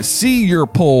online and see your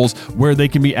pulls where they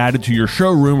can be added to your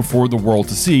showroom for the world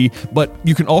to see, but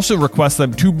you can also request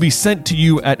them to be sent to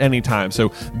you at any time.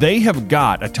 So they have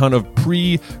got a ton of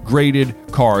pre-graded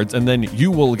cards, and then you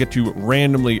will get to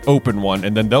randomly open one,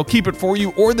 and then they'll keep it for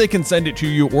you, or they can send it to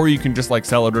you, or you can just like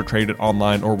sell it or trade it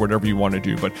online or whatever you want to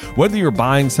do. But whether you're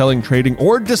buying, selling, trading,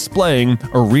 or displaying,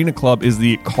 Arena Club is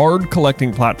the card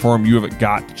collecting platform you have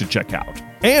got to check out.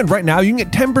 And right now you can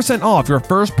get 10% off your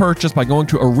first purchase by going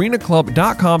to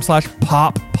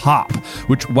arenaclub.com/poppop,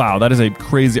 which, wow, that is a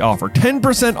crazy offer.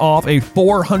 10% off a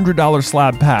 $400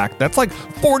 slab pack. That's like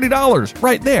 $40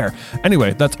 right there.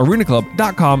 Anyway, that's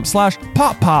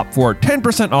arenaclub.com/poppop for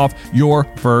 10% off your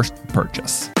first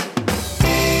purchase.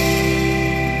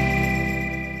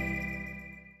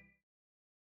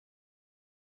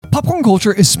 Popcorn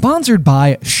Culture is sponsored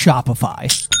by Shopify.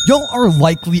 Y'all are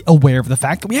likely aware of the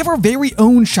fact that we have our very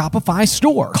own Shopify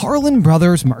store, Carlin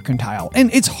Brothers Mercantile,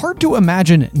 and it's hard to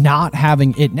imagine not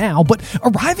having it now, but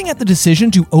arriving at the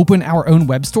decision to open our own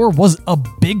web store was a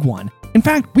big one. In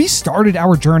fact, we started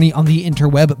our journey on the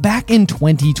interweb back in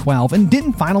 2012 and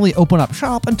didn't finally open up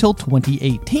shop until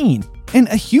 2018. And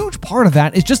a huge part of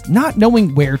that is just not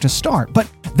knowing where to start,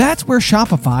 but that's where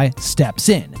Shopify steps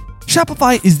in.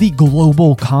 Shopify is the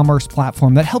global commerce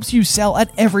platform that helps you sell at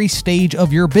every stage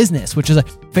of your business, which is a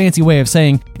fancy way of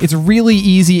saying it's a really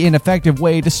easy and effective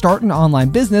way to start an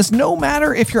online business, no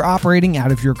matter if you're operating out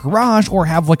of your garage or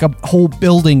have like a whole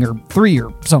building or 3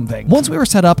 or something. Once we were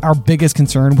set up, our biggest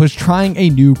concern was trying a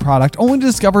new product, only to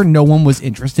discover no one was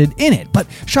interested in it. But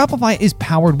Shopify is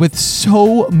powered with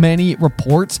so many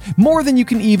reports, more than you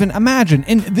can even imagine.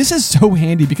 And this is so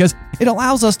handy because it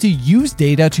allows us to use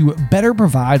data to better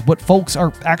provide what folks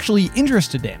are actually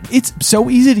interested in. It's so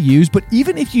easy to use, but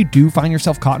even if you do find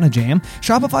yourself caught in a jam,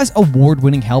 Shopify's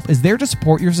award-winning help is there to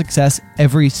support your success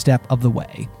every step of the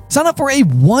way. Sign up for a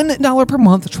 $1 per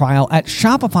month trial at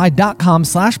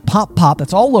shopify.com/poppop.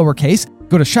 That's all lowercase.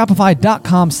 Go to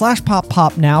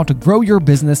shopify.com/poppop now to grow your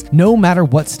business no matter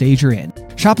what stage you're in.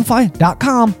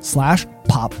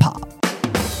 Shopify.com/poppop.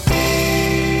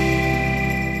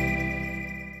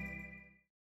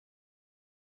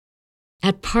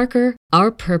 At Parker,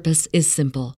 our purpose is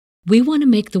simple. We want to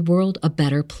make the world a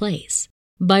better place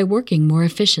by working more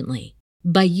efficiently,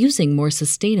 by using more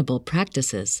sustainable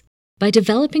practices, by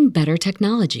developing better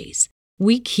technologies.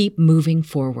 We keep moving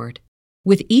forward.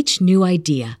 With each new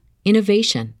idea,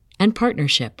 innovation, and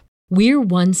partnership, we're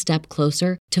one step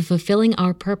closer to fulfilling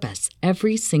our purpose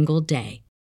every single day.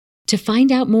 To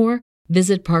find out more,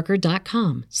 visit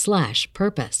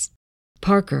parker.com/purpose.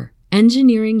 Parker,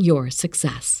 engineering your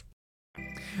success.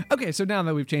 Okay, so now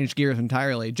that we've changed gears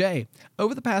entirely, Jay,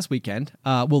 over the past weekend,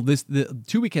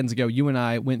 2 weekends ago, you and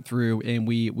I went through and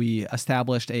we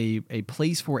established a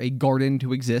place for a garden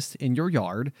to exist in your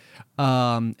yard.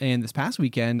 And this past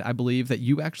weekend, I believe that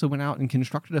you actually went out and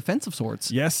constructed a fence of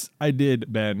sorts. Yes, I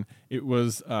did, Ben. It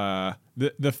was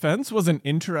the fence was an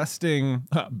interesting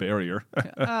barrier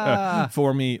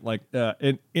for me, like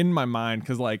in my mind,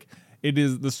 because like it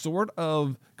is the sort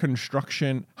of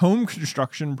home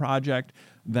construction project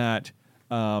that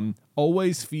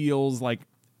always feels like,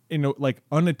 like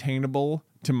unattainable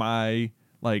to my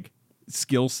like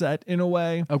skill set in a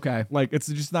way. Okay. Like it's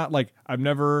just not like I've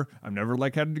never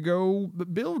like had to go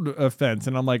build a fence,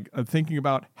 and I'm like thinking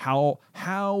about how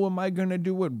am I gonna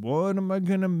do it? What am I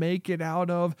gonna make it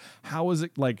out of? How is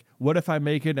it like? What if I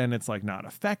make it and it's like not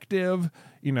effective?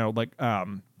 But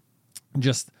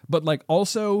like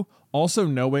also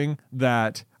knowing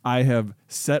that I have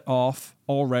set off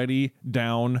already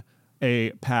down a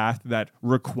path that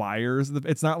requires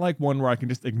it's not like one where I can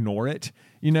just ignore it,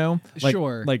 Like,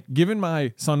 sure. Like given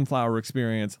my sunflower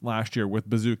experience last year with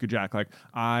Bazooka Jack, like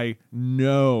I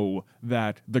know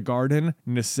that the garden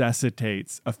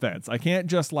necessitates a fence. I can't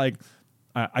just like,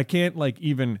 I can't like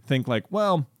even think like,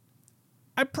 well,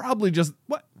 I probably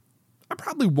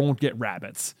won't get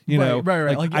rabbits,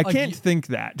 Right. Like, I can't think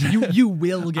that. You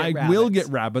will get rabbits. I will get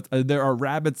rabbits. There are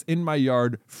rabbits in my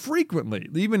yard frequently.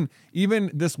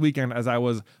 Even this weekend, as I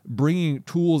was bringing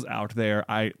tools out there,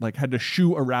 I like had to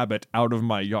shoo a rabbit out of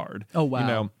my yard. Oh,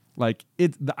 wow. Like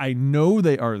I know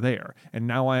they are there, and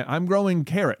now I'm growing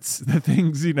carrots, the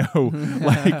things like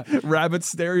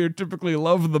rabbits stereotypically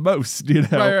love the most.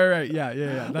 Right. Yeah.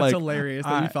 That's like, hilarious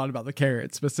that you thought about the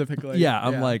carrots specifically. Yeah,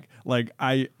 I'm like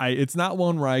I it's not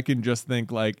one where I can just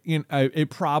think like it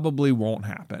probably won't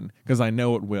happen because I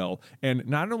know it will. And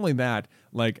not only that,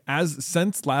 like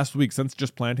since last week, since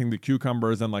just planting the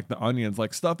cucumbers and like the onions,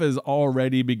 like stuff is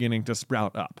already beginning to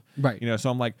sprout up. Right.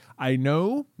 So I'm like, I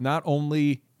know not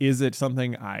only is it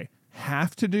something I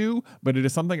have to do, but it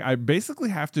is something I basically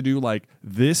have to do like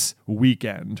this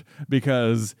weekend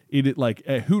because it like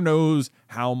who knows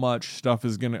how much stuff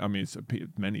is gonna. I mean,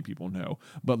 many people know,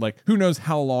 but like who knows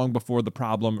how long before the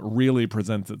problem really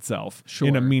presents itself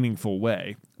in a meaningful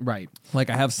way. Right. Like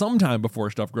I have some time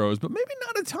before stuff grows, but maybe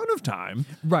not a ton of time.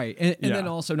 Right. And then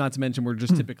also not to mention we're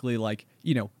just typically like,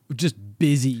 just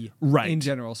busy in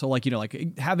general. So like,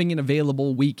 like having an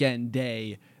available weekend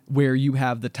day where you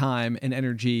have the time and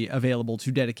energy available to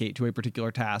dedicate to a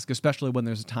particular task, especially when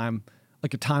there's a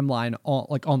timeline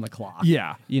on the clock.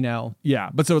 Yeah. Yeah.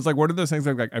 But so it's like one of those things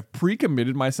like I've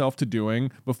pre-committed myself to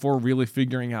doing before really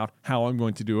figuring out how I'm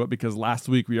going to do it, because last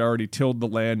week we already tilled the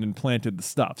land and planted the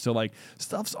stuff. So like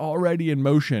stuff's already in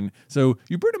motion. So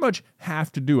you pretty much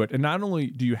have to do it. And not only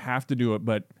do you have to do it,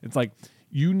 but it's like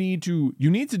you need to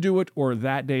do it, or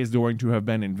that day is going to have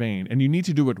been in vain. And you need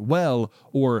to do it well,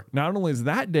 or not only is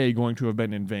that day going to have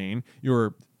been in vain,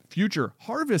 your future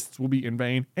harvests will be in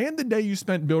vain, and the day you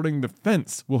spent building the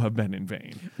fence will have been in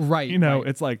vain. Right. You know, right.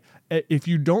 it's like, if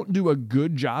you don't do a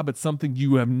good job at something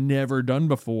you have never done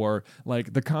before,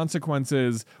 like the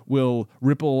consequences will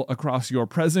ripple across your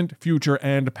present, future,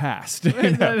 and past. You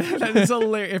know? That is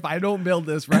hilarious. If I don't build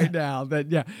this right now, then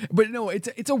yeah. But no, it's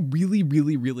a really,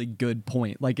 really, really good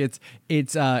point. Like it's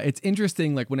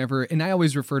interesting. Like whenever, and I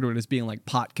always refer to it as being like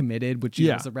pot committed, which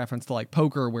is a reference to like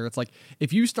poker, where it's like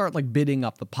if you start like bidding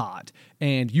up the pot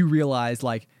and you realize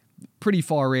like pretty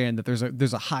far in that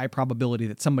there's a high probability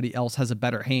that somebody else has a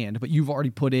better hand, but you've already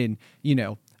put in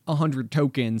 100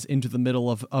 tokens into the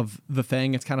middle of the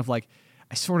thing. It's kind of like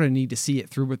I sort of need to see it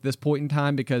through at this point in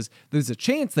time, because there's a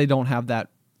chance they don't have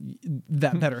that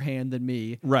better hand than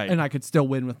me, right? And I could still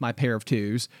win with my pair of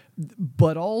twos,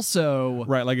 but also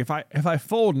right. Like if I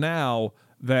fold now,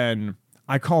 then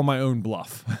I call my own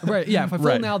bluff. Right. Yeah. If I fold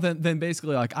Right. now, then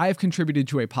basically like I have contributed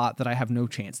to a pot that I have no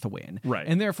chance to win. Right.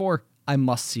 And therefore I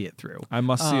must see it through. I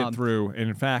must see it through. And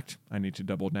in fact, I need to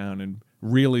double down and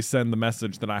really send the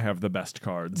message that I have the best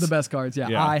cards. The best cards. Yeah.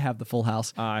 Yeah. I have the full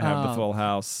house. I have the full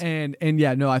house. And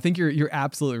yeah, no, I think you're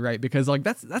absolutely right, because like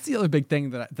that's the other big thing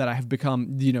that I have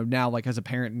become, now like as a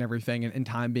parent and everything, and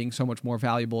time being so much more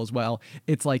valuable as well.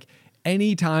 It's like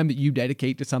any time that you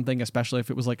dedicate to something, especially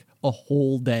if it was like a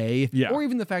whole day, or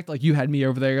even the fact like you had me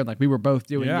over there and like we were both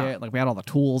doing it, like we had all the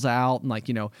tools out and like,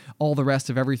 all the rest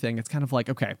of everything. It's kind of like,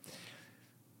 okay,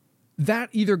 that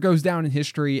either goes down in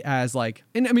history as like,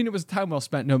 and I mean, it was time well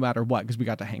spent no matter what, because we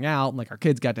got to hang out and like our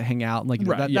kids got to hang out and like,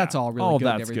 that's all really good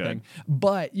and everything. Good.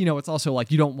 But, it's also like,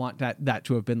 you don't want that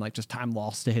to have been like just time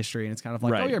lost to history. And it's kind of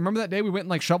like, oh yeah, remember that day we went and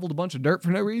like shoveled a bunch of dirt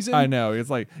for no reason? I know. It's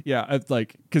like, it's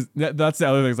like, because that's the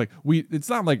other thing. It's like it's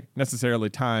not like necessarily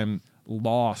time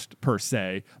lost per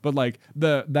se, but like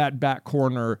that back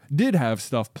corner did have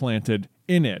stuff planted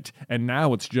in it, and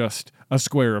now it's just a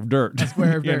square of dirt. A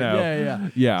square of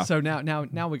dirt. Yeah. So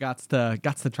now we got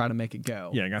to try to make it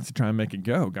go. Yeah, got to try and make it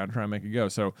go.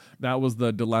 So that was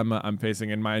the dilemma I'm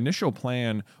facing. And my initial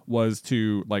plan was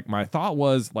to, like, my thought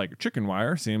was like chicken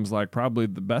wire seems like probably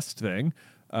the best thing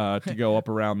to go up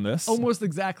around this. Almost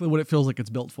exactly what it feels like it's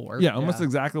built for. Yeah, almost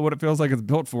exactly what it feels like it's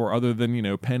built for, other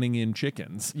than, penning in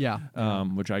chickens. Yeah.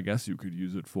 Which I guess you could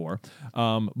use it for.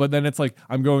 But then it's like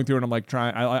I'm going through and I'm like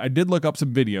trying. I did look up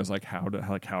some videos like how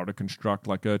to construct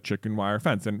like a chicken wire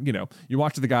fence, and you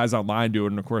watch the guys online do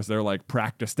it, and of course they're like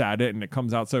practiced at it, and it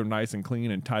comes out so nice and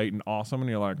clean and tight and awesome, and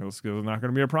you're like, this is not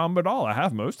going to be a problem at all. I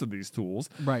have most of these tools.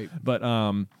 Right. But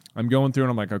I'm going through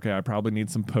and I'm like, okay, I probably need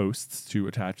some posts to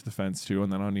attach the fence to,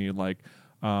 and then I'll need like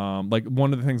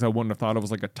one of the things I wouldn't have thought of was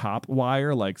like a top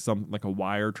wire, like a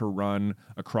wire to run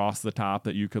across the top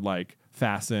that you could like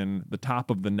fasten the top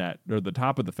of the net or the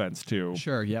top of the fence to.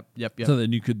 Sure. Yep. So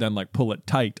then you could then like pull it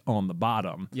tight on the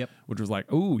bottom. Yep. Which was like,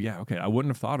 oh yeah, okay. I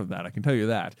wouldn't have thought of that. I can tell you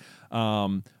that.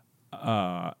 And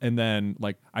then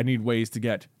like I need ways to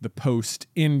get the post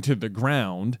into the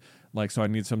ground. Like, so I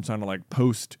need some kind of like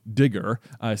post digger,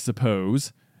 I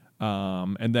suppose.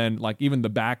 And then like even the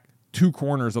back two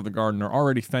corners of the garden are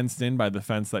already fenced in by the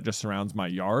fence that just surrounds my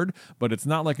yard, but it's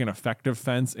not like an effective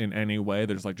fence in any way.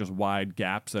 There's like just wide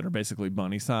gaps that are basically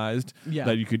bunny sized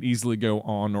that you could easily go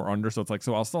on or under. So it's like,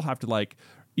 so I'll still have to like,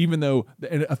 even though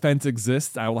a fence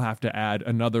exists, I will have to add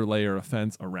another layer of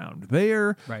fence around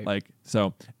there. Right. Like,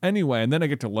 so anyway, and then I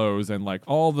get to Lowe's and like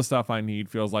all the stuff I need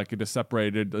feels like it is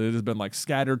separated. It has been like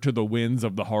scattered to the winds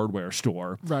of the hardware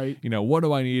store. Right. What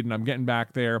do I need? And I'm getting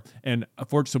back there. And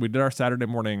fortunately, we did our Saturday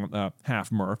morning half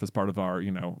Murph as part of our,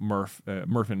 Murph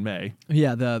in May.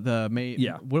 Yeah. The May.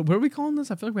 Yeah. What are we calling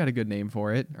this? I feel like we had a good name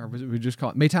for it. Or was it, we just call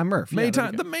it Maytime Murph? The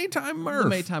Maytime Murph. The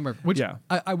Maytime Murph. Which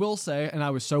I will say, and I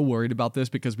was so worried about this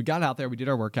because we got out there, we did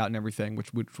our workout and everything,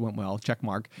 which went well, check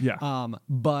mark. Yeah.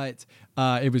 But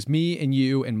it was me and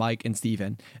you and Mike and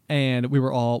Steven, and we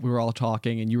were all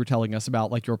talking, and you were telling us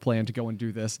about like your plan to go and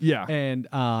do this. Yeah. And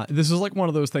this was like one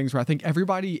of those things where I think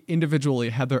everybody individually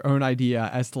had their own idea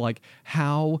as to like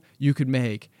how you could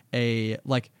make a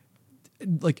like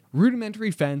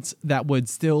rudimentary fence that would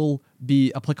still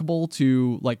be applicable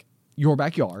to like your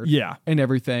backyard and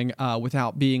everything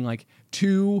without being like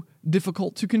too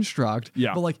difficult to construct.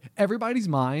 Yeah. But like everybody's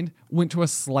mind went to a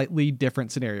slightly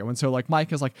different scenario. And so like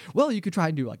Mike is like, well, you could try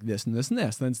and do like this and this and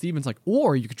this. And then Steven's like,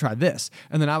 or you could try this.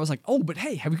 And then I was like, oh, but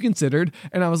hey, have you considered?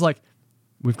 And I was like,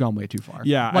 we've gone way too far.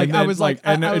 Yeah. Like and I was like,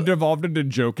 it devolved into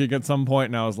joking at some point,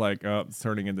 and I was like, oh, it's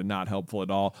turning into not helpful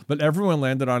at all. But everyone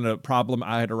landed on a problem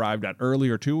I had arrived at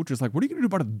earlier too, which is like, what are you gonna do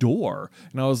about a door?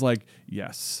 And I was like,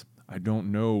 yes, I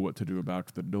don't know what to do about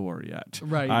the door yet.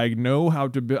 Right. I know how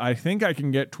to I think I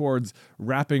can get towards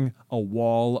wrapping a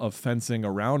wall of fencing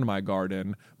around my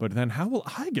garden, but then how will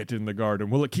I get in the garden?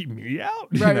 Will it keep me out?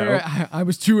 You know? Right. I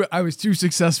was too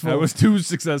successful. I was too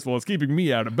successful. It's keeping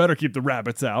me out. It better keep the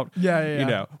rabbits out. Yeah. You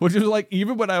know, which is like,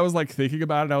 even when I was like thinking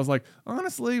about it, I was like,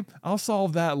 honestly, I'll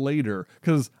solve that later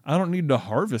because I don't need to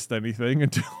harvest anything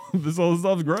until this all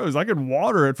stuff grows. I can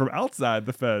water it from outside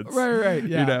the fence. Right.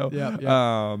 Yeah. You know,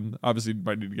 Yeah. Obviously, you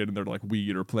might need to get in there to like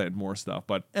weed or plant more stuff.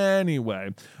 But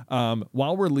anyway,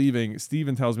 while we're leaving,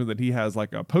 Steven tells me that he has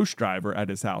like a post driver at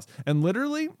his house, and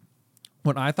literally,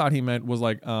 what I thought he meant was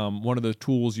like one of the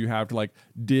tools you have to like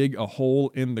dig a hole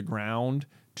in the ground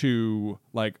to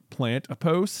like plant a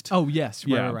post. Oh yes.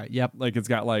 Right. Yep. Like it's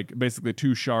got like basically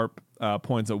two sharp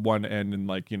points at one end and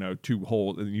like, you know, two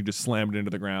holes, and you just slam it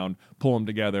into the ground, pull them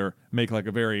together, make like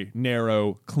a very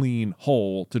narrow, clean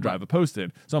hole to drive a post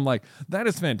in. So I'm like, that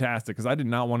is fantastic, because I did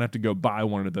not want to have to go buy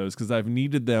one of those, because I've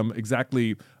needed them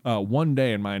exactly one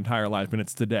day in my entire life, and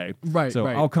it's today. Right. So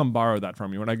I'll come borrow that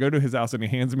from you. When I go to his house and he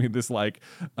hands me this like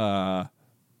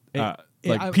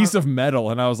piece of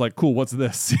metal, and I was like, cool, what's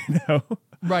this? You know?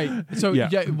 Right. So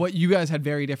what you guys had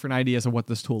very different ideas of what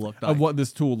this tool looked like. Of what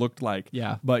this tool looked like.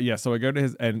 Yeah. But yeah, so I go to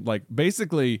his, and like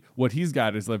basically what he's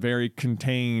got is a very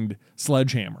contained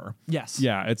sledgehammer. Yes.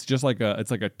 Yeah, it's just like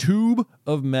a tube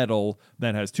of metal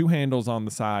that has two handles on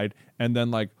the side, and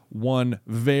then like one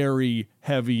very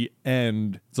heavy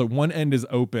end. So one end is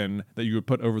open that you would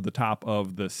put over the top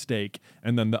of the stake,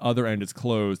 and then the other end is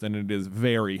closed, and it is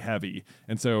very heavy.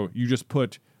 And so you just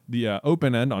put the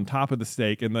open end on top of the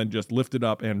stake, and then just lift it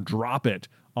up and drop it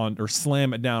on, or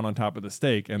slam it down on top of the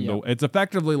stake. And it's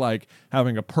effectively like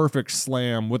having a perfect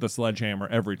slam with a sledgehammer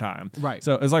every time. Right.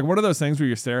 So it's like one of those things where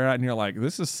you stare at and you're like,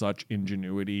 this is such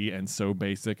ingenuity and so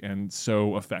basic and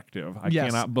so effective. I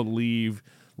cannot believe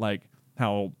like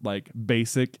how like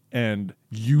basic and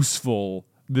useful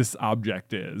this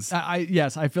object is. I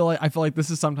feel like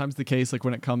this is sometimes the case, like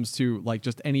when it comes to like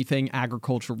just anything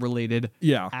agriculture related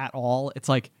at all. It's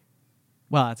like,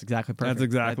 well, that's exactly perfect. That's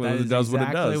exactly what it does.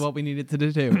 Exactly what we needed to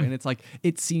do. And it's like,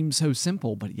 it seems so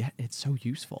simple, but yet it's so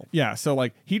useful. Yeah. So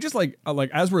like he just like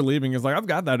as we're leaving is like, I've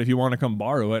got that if you want to come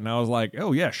borrow it. And I was like,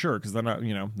 oh yeah, sure. Because then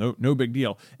no big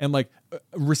deal. And like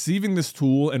receiving this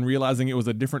tool and realizing it was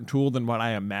a different tool than what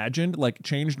I imagined, like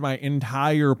changed my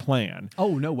entire plan.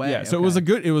 Oh, no way. Yeah. So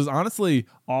it was honestly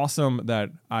awesome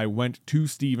that I went to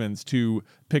Stevens to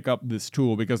pick up this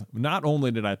tool, because not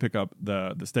only did I pick up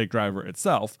the stake driver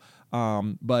itself,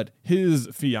 but his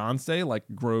fiance like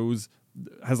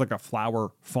has like a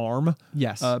flower farm.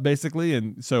 Yes. Basically.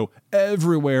 And so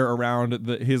everywhere around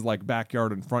his like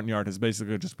backyard and front yard has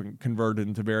basically just been converted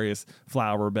into various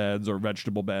flower beds or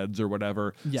vegetable beds or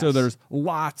whatever. Yes. So there's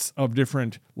lots of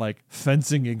different like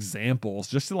fencing examples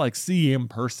just to like see in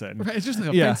person. Right, it's just like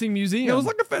a fencing museum. It was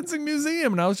like a fencing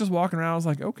museum. And I was just walking around. I was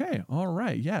like, okay, all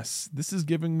right. Yes. This is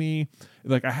giving me,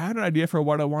 like, I had an idea for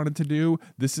what I wanted to do.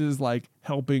 This is like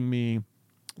helping me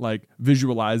like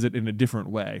visualize it in a different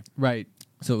way. Right.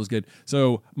 So it was good.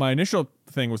 So my initial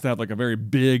thing was to have like a very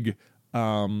big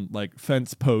like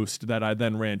fence post that I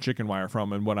then ran chicken wire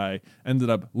from. And what I ended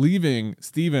up leaving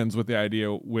Stevens with the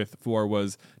idea for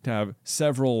was to have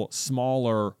several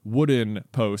smaller wooden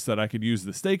posts that I could use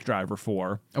the stake driver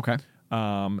for. Okay.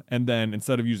 And then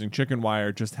instead of using chicken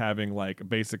wire, just having like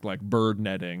basic like bird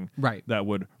netting that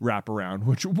would wrap around,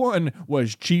 which one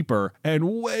was cheaper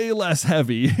and way less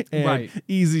heavy and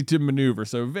easy to maneuver.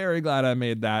 So very glad I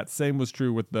made that. Same was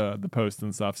true with the posts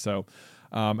and stuff. So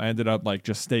I ended up like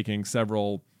just staking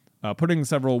putting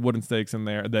several wooden stakes in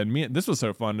there. Then this was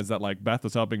so fun is that like Beth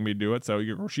was helping me do it. So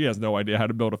she has no idea how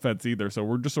to build a fence either. So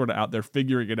we're just sort of out there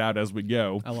figuring it out as we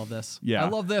go. I love this. Yeah. I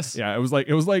love this. Yeah. It was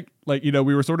like, you know,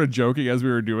 we were sort of joking as we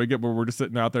were doing it, but we're just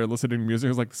sitting out there listening to music. It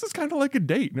was like, this is kind of like a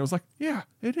date. And it was like, yeah,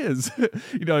 it is.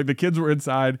 You know, like the kids were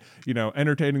inside, you know,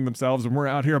 entertaining themselves, and we're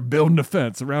out here building a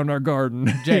fence around our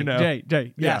garden. Jay, you know?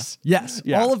 Jay. Yes. Yes.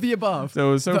 Yeah. All of the above. So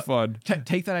it was so fun.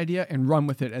 Take that idea and run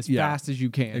with it as fast as you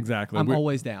can. Exactly. I'm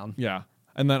always down. Yeah.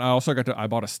 And then I also I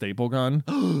bought a staple gun,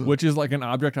 which is like an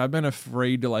object I've been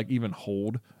afraid to like even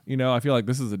hold. You know, I feel like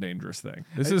this is a dangerous thing.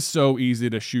 This is so easy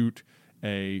to shoot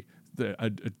a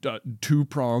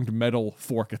two-pronged metal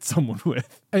fork at someone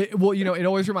with. Well, it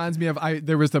always reminds me of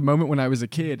there was the moment when I was a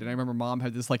kid, and I remember Mom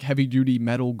had this like heavy duty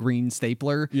metal green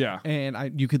stapler. Yeah.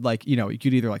 And you could like, you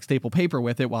could either like staple paper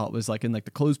with it while it was like in like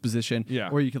the closed position. Yeah.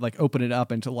 Or you could like open it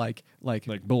up into like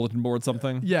bulletin board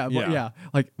something. yeah,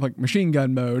 like machine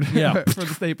gun mode. Yeah. For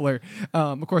the stapler.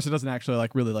 Of course, it doesn't actually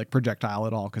like really like projectile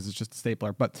at all because it's just a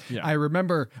stapler. But Yeah. I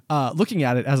remember looking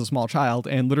at it as a small child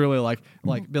and literally like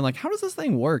being like, how does this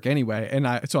thing work anyway?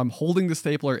 And so I'm holding the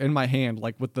stapler in my hand,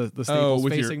 like with the staples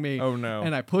with facing me. oh, no.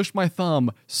 And I push my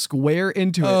thumb square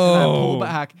into it and I pull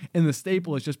back, and the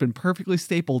staple has just been perfectly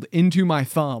stapled into my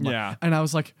thumb. Yeah. And I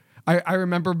was like, I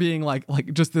remember being like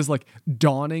just this like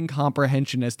dawning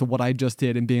comprehension as to what I just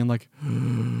did and being like,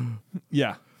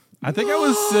 Yeah. I think I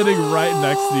was sitting right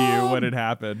next to you when it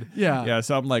happened. Yeah. Yeah.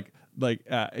 So I'm like,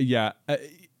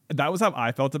 that was how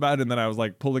I felt about it. And then I was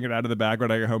like pulling it out of the bag when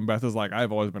I got home. Beth was like,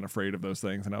 I've always been afraid of those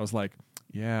things. And I was like,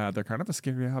 yeah, they're kind of a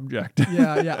scary object.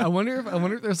 yeah. I wonder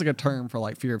if there's like a term for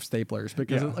like fear of staplers,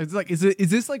 because Yeah. it's like, is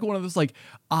this like one of those like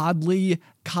oddly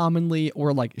commonly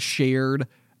or like shared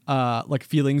like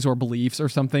feelings or beliefs or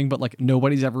something, but like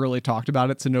nobody's ever really talked about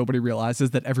it, so nobody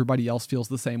realizes that everybody else feels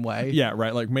the same way. Yeah,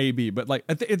 right. Like maybe, but like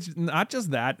it's not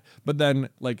just that. But then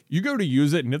like you go to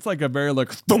use it, and it's like a very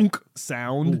like thunk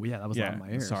sound. Oh, yeah, that was loud in my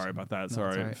ears. Sorry about that. No,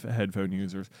 Sorry, it's all headphone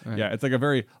users. right. Yeah, it's like a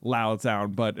very loud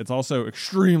sound, but it's also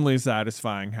extremely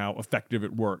satisfying how effective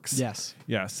it works. Yes.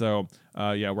 Yeah. So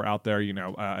we're out there,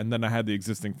 and then I had the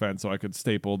existing fence, so I could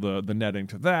staple the netting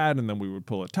to that, and then we would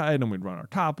pull it tight, and we'd run our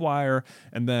top wire,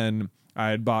 and then I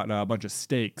had bought a bunch of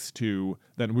stakes too.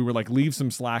 Then we would like leave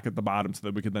some slack at the bottom so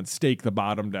that we could then stake the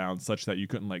bottom down such that you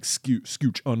couldn't like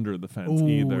scooch under the fence Ooh,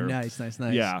 either. nice.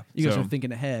 Yeah, You guys so- are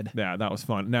thinking ahead. Yeah, that was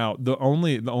fun. Now the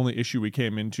only issue we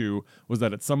came into was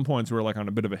that at some points we were like on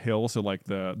a bit of a hill, so like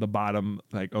the bottom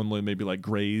like only maybe like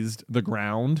grazed the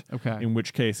ground. Okay. In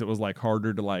which case it was like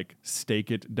harder to like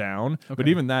stake it down. But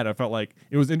Okay. even that, I felt like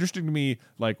it was interesting to me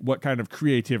like what kind of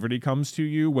creativity comes to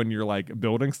you when you're like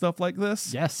building stuff like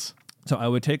this. Yes. So I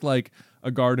would take like a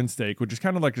garden stake, which is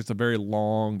kind of like just a very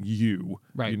long U,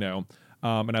 Right. and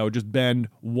I would just bend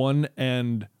one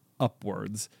end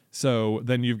upwards. So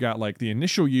then you've got like the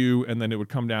initial U, and then it would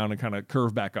come down and kind of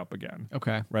curve back up again.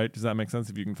 Okay. Right? Does that make sense?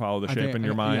 If you can follow the I shape think- in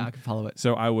your mind. Yeah, I can follow it.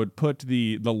 So I would put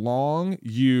the long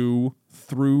U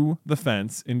through the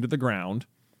fence into the ground.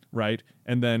 Right.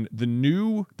 And then the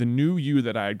new U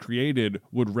that I had created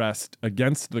would rest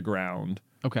against the ground.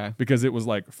 Okay. Because it was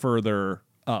like further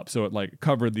up, so it like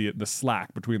covered the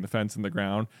slack between the fence and the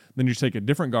ground. Then you take a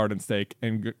different garden stake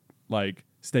and like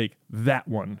stake that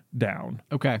one down.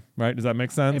 Okay. Right? Does that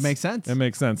make sense? It makes sense. It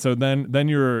makes sense. So then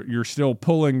you're still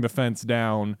pulling the fence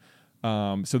down,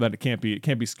 so that it can't be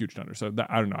scooched under. So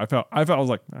that, I don't know. I felt I was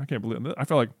like, I can't believe it. I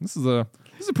felt like this is a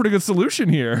pretty good solution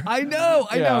here. I know.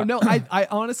 Yeah. No, I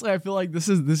honestly, I feel like this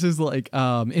is like,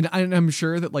 and I'm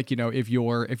sure that like, if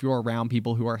you're around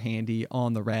people who are handy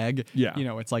on the reg, Yeah.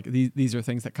 it's like these are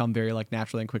things that come very like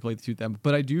naturally and quickly to them.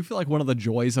 But I do feel like one of the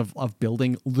joys of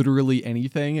building literally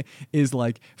anything is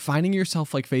like finding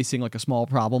yourself like facing like a small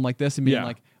problem like this and being Yeah.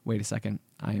 like, wait a second,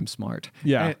 I am smart.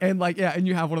 Yeah. And like, yeah. And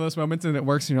you have one of those moments and it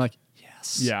works and you're like,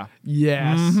 yes. Yeah.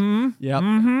 Yes. Mm-hmm. Yep.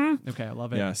 Mm-hmm. Okay. I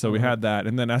love it. Yeah, so we had that,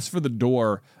 and then as for the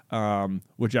door,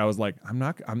 which I was like, I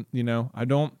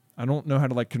don't know how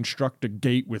to like construct a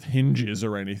gate with hinges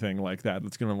or anything like that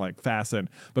that's gonna like fasten.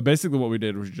 But basically, what we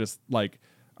did was just like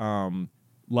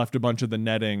left a bunch of the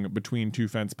netting between two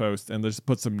fence posts and just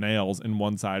put some nails in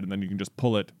one side, and then you can just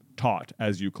pull it taut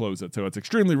as you close it. So it's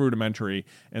extremely rudimentary,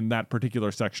 and that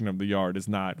particular section of the yard is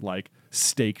not like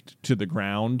staked to the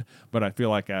ground, but I feel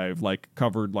like I've like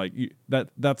covered like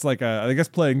that's like I guess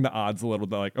playing the odds a little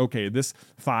bit, like, okay, this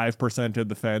 5% of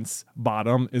the fence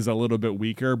bottom is a little bit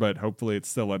weaker, but hopefully it's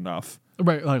still enough.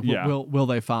 Right. Like, Yeah. will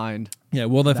they find? Yeah,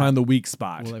 will they find the weak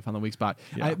spot? Will they find the weak spot?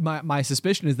 Yeah. My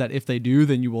suspicion is that if they do,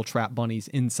 then you will trap bunnies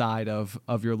inside of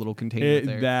your little container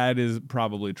there. That is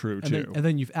probably true and too.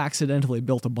 then you've accidentally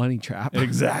built a bunny trap.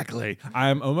 Exactly.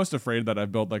 I'm almost afraid that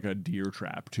I've built like a deer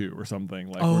trap too, or something.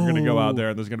 Like we're gonna go out there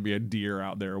and there's gonna be a deer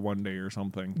out there one day or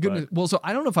something. Goodness. Well, so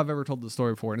I don't know if I've ever told this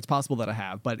story before, and it's possible that I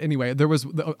have. But anyway,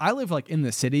 I live like in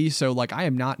the city, so like I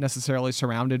am not necessarily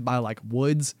surrounded by like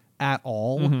woods at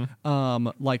all. Mm-hmm.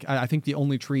 Like I think the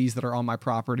only trees that are on my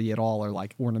property at all are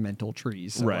like ornamental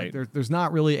trees. So, Right. Like, there's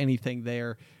not really anything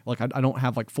there. Like I don't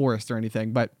have like forest or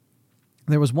anything, but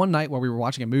there was one night where we were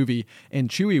watching a movie and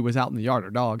Chewy was out in the yard,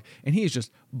 our dog, and he is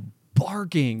just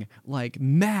barking like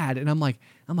mad, and I'm like,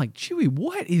 Chewy,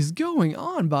 what is going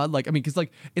on, bud? Like, I mean, because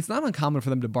like it's not uncommon for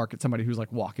them to bark at somebody who's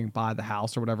like walking by the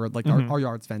house or whatever. Like our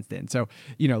yard's fenced in, so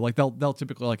you know, like they'll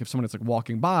typically, like if someone is like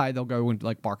walking by, they'll go and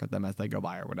like bark at them as they go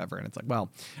by or whatever. And it's like,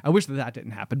 well, I wish that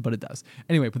didn't happen, but it does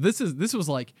anyway. But this was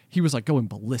like, he was like going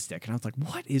ballistic, and I was like,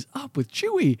 what is up with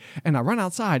Chewy? And I run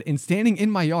outside, and standing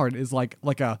in my yard is like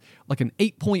an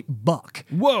 8-point buck.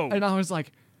 Whoa. And I was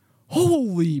like,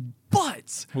 holy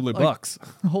butts. Holy Like, bucks.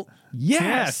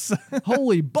 Yes.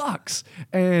 Holy bucks.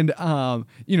 And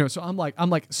you know, so I'm like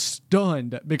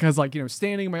stunned because, like, you know,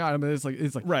 standing in my yard, I mean, it's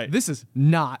like Right. this is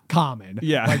not common.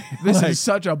 Yeah. Like, this Like- is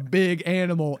such a big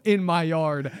animal in my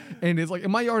yard. And it's like,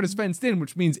 and my yard is fenced in,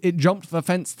 which means it jumped the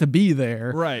fence to be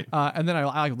there. Right. And then I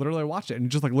like literally watched it, and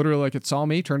just like literally like it saw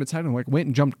me, turned its head, and like went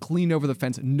and jumped clean over the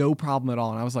fence, no problem at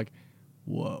all. And I was like,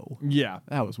 whoa. Yeah.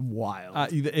 That was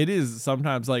wild. It is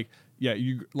sometimes like, yeah,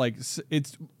 you like,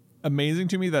 it's amazing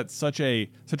to me that such a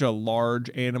large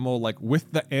animal, like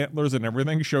with the antlers and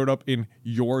everything, showed up in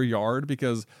your yard,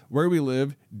 because where we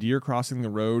live, deer crossing the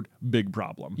road, big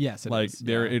problem. Yes, it like is.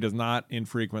 there, Yeah. it is not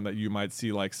infrequent that you might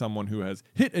see like someone who has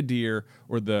hit a deer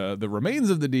or the remains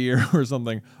of the deer or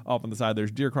something off on the side.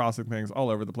 There's deer crossing things all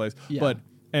over the place. Yeah.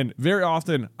 And very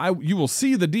often, you will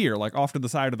see the deer like off to the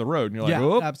side of the road, and you're like, Yeah,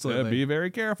 "Oh, absolutely. be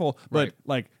very careful." But Right.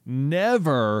 like,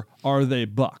 never are they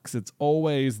bucks. It's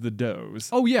always the does.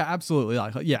 Oh yeah, absolutely.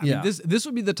 Like, yeah, I mean, Yeah. this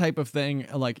would be the type of thing,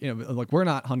 like, you know, like we're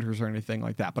not hunters or anything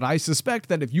like that, but I suspect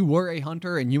that if you were a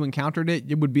hunter and you encountered it,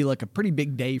 it would be like a pretty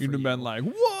big day for You'd have you. been like,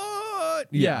 "What?"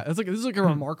 Yeah, it's like, this is like a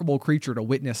remarkable creature to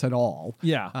witness at all.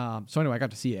 Yeah. So anyway, I got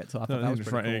to see it, so I thought that was Just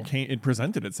pretty cool. It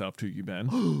presented itself to you,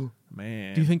 Ben.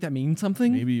 Man. Do you think that means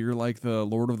something? maybe you're like the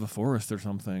Lord of the Forest or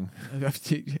something?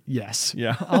 Yes.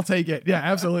 Yeah. I'll take it. Yeah,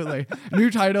 absolutely. New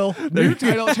title.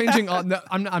 Changing. No,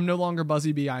 I'm no longer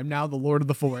Buzzy Bee. I'm now the Lord of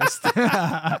the Forest.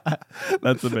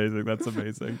 That's amazing. That's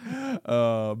amazing.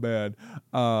 Oh man.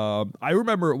 I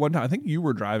remember one time, I think you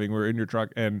were driving, we were in your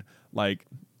truck, and like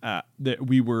that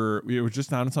it was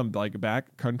just on some like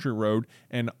back country road,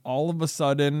 and all of a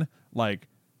sudden, like,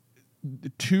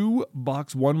 two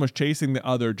bucks, one was chasing the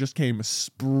other, just came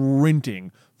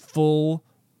sprinting full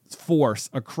force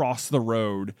across the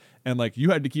road, and like you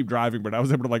had to keep driving, but I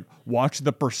was able to like watch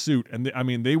the pursuit, and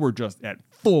they were just at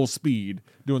full speed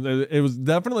doing it. Was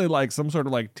definitely like some sort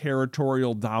of like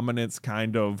territorial dominance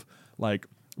kind of like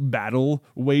battle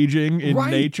waging in Right.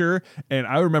 nature. And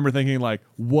I remember thinking like,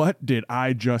 what did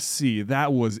I just see?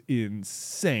 That was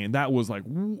insane. That was like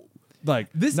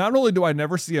This- not only do I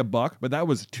never see a buck, but that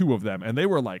was two of them, and they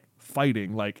were like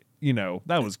fighting, like, you know,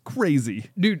 that was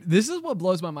crazy. Dude, this is what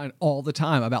blows my mind all the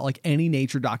time about like any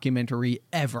nature documentary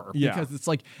ever. Yeah. Because it's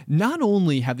like, not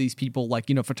only have these people, like,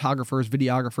 you know, photographers,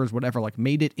 videographers, whatever, like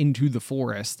made it into the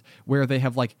forest where they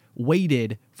have like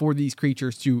waited for these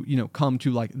creatures to, you know, come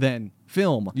to like then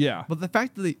film. Yeah. But the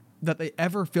fact that they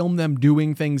ever film them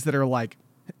doing things that are like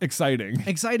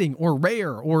exciting or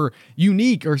rare or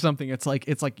unique or something, it's like,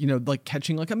 you know, like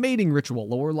catching like a mating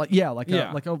ritual or like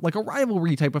a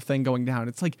rivalry type of thing going down.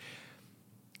 It's like,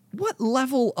 what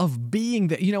level of being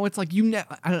that, you know, it's like you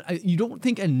don't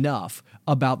think enough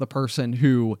about the person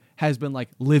who has been like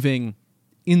living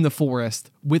in the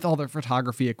forest with all their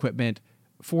photography equipment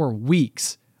for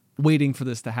weeks waiting for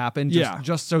this to happen,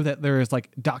 just so that there is like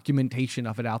documentation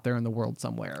of it out there in the world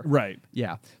somewhere. Right.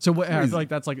 Yeah. So I feel like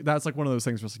that's like one of those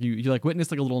things where it's like you like witness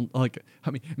like a little, like,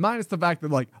 I mean, minus the fact that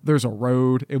like there's a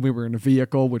road and we were in a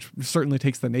vehicle, which certainly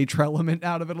takes the nature element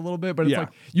out of it a little bit, but it's Yeah. like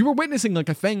you were witnessing like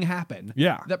a thing happen.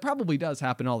 Yeah. That probably does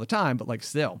happen all the time, but like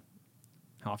still,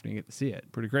 how often do you get to see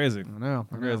it? Pretty crazy. I know.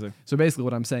 Crazy. So basically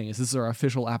what I'm saying is this is our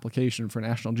official application for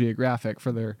National Geographic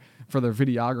for their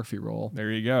videography role.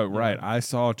 There you go. Right. I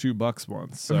saw two bucks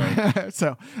once. So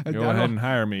So go ahead and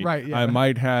hire me. Right, yeah. I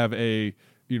might have a,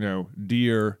 you know,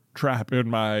 deer trap in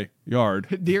my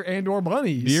yard. deer and or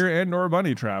bunnies. Deer and or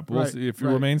bunny trap. We'll Right, see if it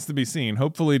right. remains to be seen.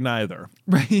 Hopefully neither.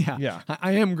 Right. Yeah. Yeah.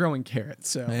 I am growing carrots,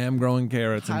 so I am growing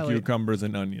carrots and Highly- cucumbers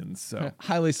and onions. So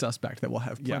highly suspect that we'll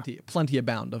have Yeah. plenty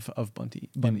abound of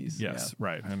bunnies. yes, Yeah.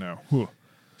 right. I know. Whew.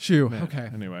 Shoo. Man, Okay.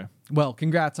 Anyway. Well,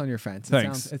 congrats on your fence.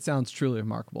 Thanks. It sounds truly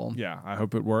remarkable. Yeah, I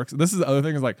hope it works. This is the other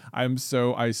thing, is like I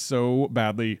so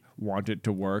badly want it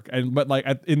to work, but like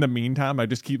in the meantime, I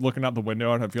just keep looking out the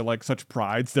window and I feel like such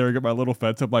pride staring at my little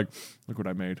fence. I'm like, look what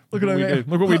I made. Look what I we made. did.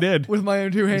 Look what we did. With my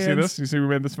own two You hands. see this? You see we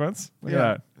made this fence? Look Yeah. at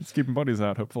that. It's keeping buddies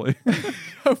out, hopefully.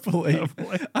 Hopefully.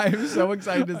 I am so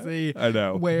excited to see I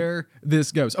know. where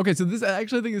this goes. Okay, so this, I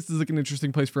actually think this is like an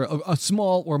interesting place for a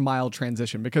small or mild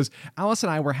transition, because Alice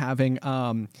and I were having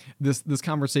this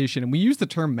conversation, and we use the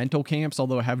term mental camps,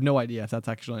 although I have no idea if that's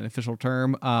actually an official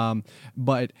term.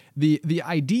 But the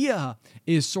idea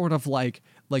is sort of like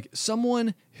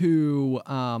someone who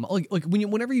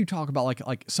whenever you talk about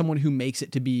like someone who makes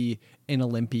it to be an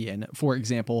Olympian, for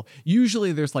example,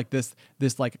 usually there's like this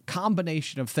like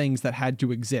combination of things that had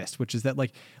to exist, which is that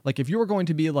like if you were going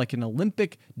to be like an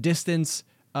Olympic distance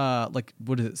like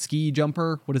what is it, ski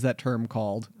jumper? What is that term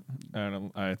called?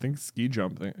 I think ski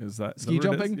jumping is that ski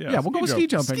jumping. Yeah, we'll go with ski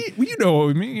jumping. Well, you know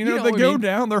what I mean. You know they go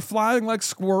down, they're flying like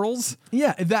squirrels.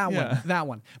 Yeah, that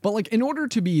one. But like, in order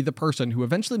to be the person who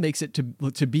eventually makes it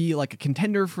to be like a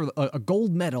contender for a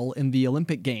gold medal in the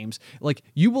Olympic Games, like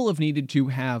you will have needed to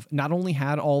have not only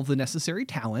had all the necessary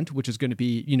talent, which is going to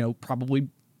be probably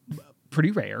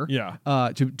pretty rare. Yeah.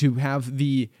 To have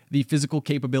the physical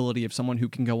capability of someone who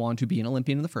can go on to be an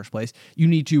Olympian in the first place, you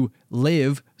need to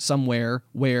live somewhere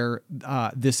where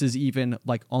this is even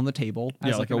like on the table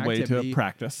as like a an way activity. to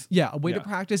practice. Yeah, a way to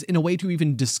practice, and a way to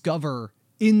even discover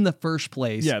in the first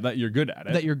place. Yeah, that you're good at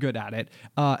it.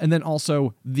 And then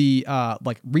also the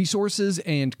like resources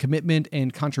and commitment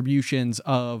and contributions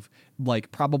of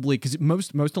like probably because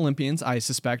most Olympians, I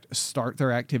suspect, start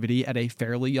their activity at a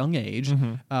fairly young age,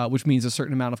 which means a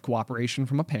certain amount of cooperation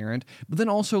from a parent, but then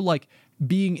also like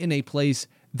being in a place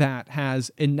that has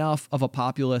enough of a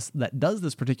populace that does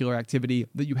this particular activity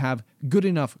that you have good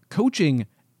enough coaching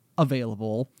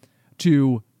available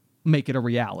to make it a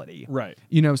reality. Right.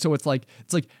 So it's like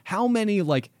how many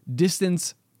like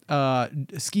distance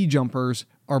ski jumpers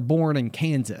are born in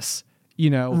Kansas,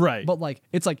 Right. But like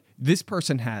it's like this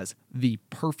person has the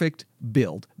perfect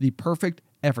build, the perfect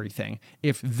everything.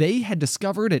 If they had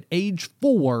discovered at age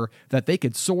 4 that they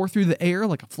could soar through the air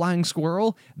like a flying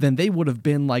squirrel, then they would have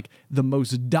been like the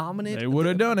most dominant They would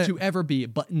have done it to ever be.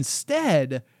 But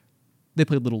instead, they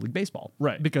played Little League Baseball.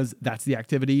 Right. Because that's the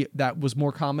activity that was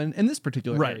more common in this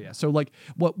particular area. So like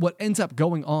what ends up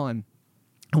going on,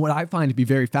 and what I find to be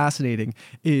very fascinating,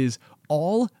 is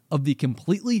all of the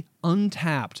completely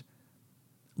untapped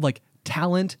like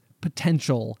talent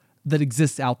potential that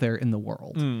exists out there in the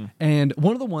world. And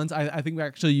one of the ones I think we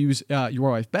actually use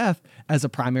your wife Beth as a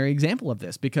primary example of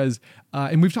this, because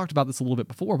and we've talked about this a little bit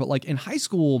before, but like in high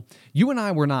school, you and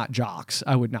I were not jocks,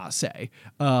 I would not say,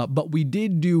 but we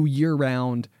did do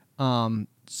year-round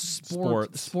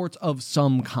sports of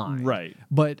some kind, Right.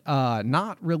 But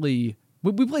not really.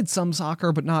 We played some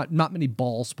soccer, but not many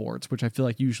ball sports, which I feel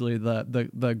like usually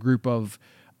the group of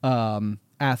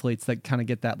athletes that kind of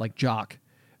get that like jock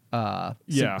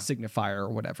signifier or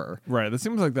whatever. Right. That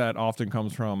seems like that often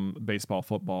comes from baseball,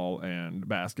 football, and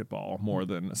basketball more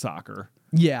than soccer.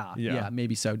 Yeah,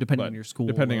 maybe so, depending on your school.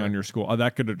 Depending on your school.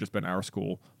 That could have just been our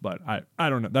school, but I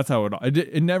don't know. That's how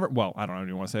it never, well, I don't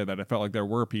even want to say that. I felt like there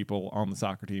were people on the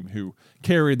soccer team who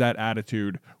carried that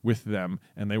attitude with them,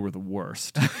 and they were the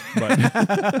worst.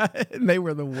 But they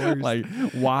were the worst. Like,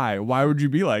 why? Why would you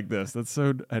be like this? That's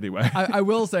so, anyway. I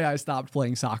will say I stopped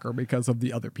playing soccer because of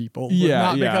the other people. Yeah,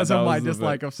 not because of my was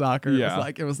dislike of soccer. Yeah.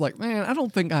 It was like, man, I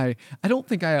don't think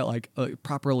I like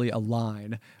properly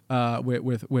align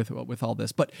with all this.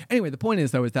 But anyway, the point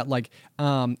is though is that like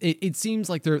it seems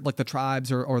like they're like the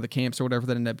tribes or the camps or whatever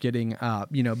that end up getting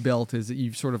built is that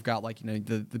you've sort of got like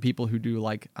the people who do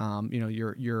like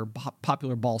your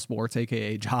popular ball sports,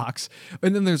 aka jocks,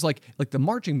 and then there's like the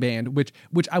marching band, which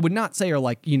I would not say are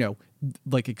like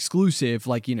like exclusive,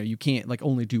 like you can't like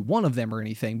only do one of them or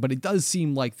anything, but it does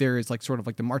seem like there is like sort of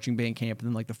like the marching band camp and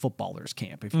then like the footballers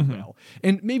camp, if you will,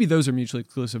 and maybe those are mutually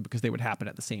exclusive because they would happen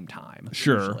at the same time.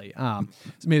 Sure. Usually. So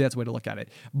maybe that's a way to look at it.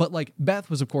 But like Beth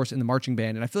was of course in the marching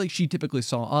band, and I feel like she typically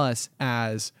saw us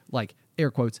as like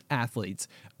air quotes athletes.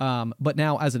 But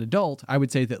now as an adult, I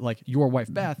would say that like your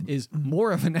wife Beth is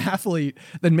more of an athlete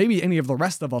than maybe any of the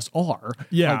rest of us are.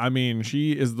 Yeah, Like, I mean,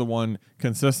 she is the one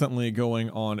consistently going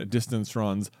on distance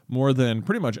runs more than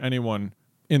pretty much anyone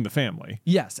in the family.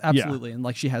 yes, absolutely. And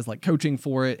like she has like coaching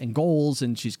for it and goals,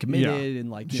 and she's committed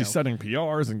and like she's setting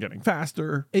PRs and getting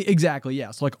faster. Exactly,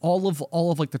 yeah. So like all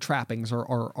of like the trappings are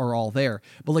all there.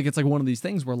 But like it's like one of these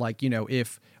things where like,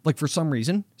 if like for some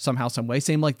reason, somehow, some way,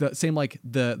 same like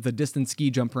the distance ski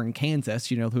jumper in Kansas,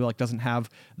 who like doesn't have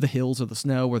the hills or the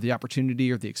snow or the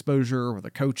opportunity or the exposure or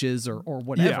the coaches or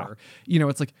whatever.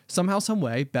 It's like somehow, some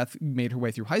way, Beth made her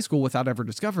way through high school without ever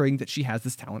discovering that she has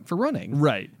this talent for running.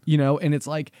 Right. And it's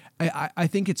like I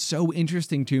think it's so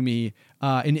interesting to me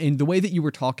in the way that you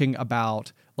were talking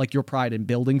about your pride in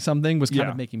building something was kind Yeah.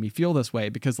 of making me feel this way,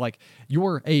 because like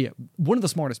you're one of the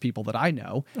smartest people that I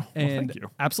know. And thank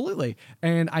you. absolutely.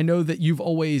 And I know that you've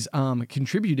always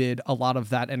contributed a lot of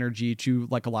that energy to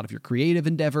like a lot of your creative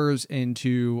endeavors,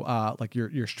 into like your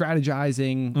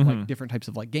strategizing, like different types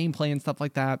of like gameplay and stuff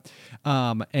like that.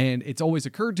 And it's always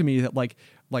occurred to me that like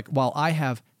while I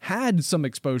have had some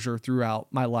exposure throughout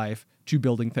my life to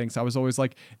building things, I was always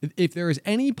like, if there is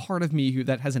any part of me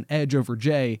that has an edge over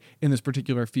Jay in this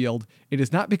particular field, it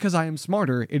is not because I am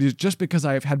smarter. It is just because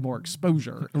I have had more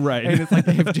exposure. Right. And it's like,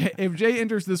 if Jay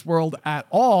enters this world at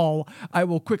all, I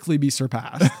will quickly be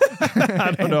surpassed.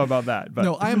 I don't know about that, but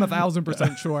No, I am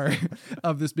 1,000% sure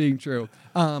of this being true.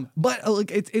 But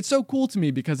like, it's so cool to me,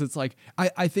 because it's like,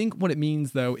 I think what it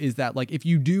means though is that like if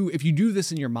you do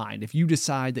this in your mind, if you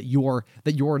decide that you're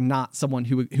not someone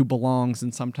who belongs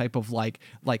in some type of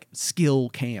like skill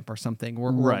camp or something,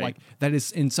 or Right. like that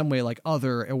is in some way like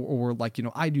other, or like, you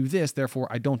know, I do this, therefore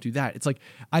I don't do that. It's like,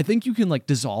 I think you can like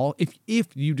dissolve, if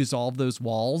you dissolve those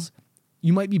walls,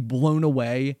 you might be blown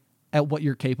away at what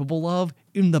you're capable of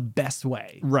in the best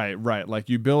way. Right. Like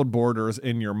you build borders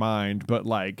in your mind, but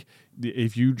like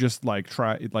if you just like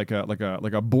try like a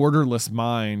borderless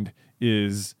mind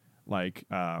is like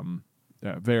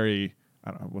very,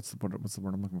 I don't know what's the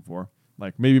word I'm looking for.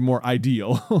 Like maybe more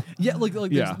ideal. Yeah, like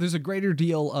Yeah. there's a greater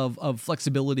deal of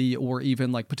flexibility, or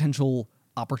even like potential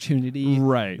opportunity,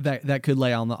 Right. that could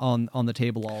lay on the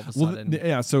table all of a sudden.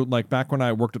 Yeah. So like back when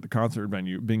I worked at the concert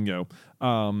venue, bingo,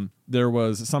 there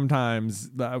was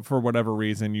sometimes for whatever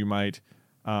reason you might,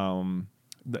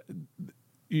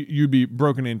 you'd be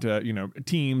broken into, you know,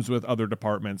 teams with other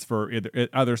departments for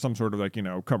either some sort of like, you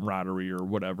know, camaraderie or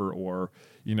whatever, or,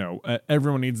 you know,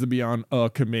 everyone needs to be on a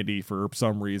committee for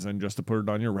some reason just to put it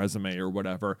on your resume or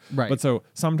whatever. Right. But so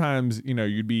sometimes, you know,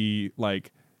 you'd be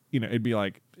like, you know, it'd be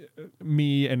like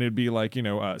me, and it'd be like, you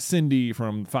know, Cindy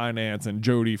from finance and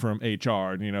Jody from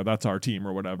HR, and, you know, that's our team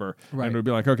or whatever. Right. And it'd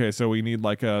be like, okay, so we need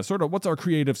like a sort of, what's our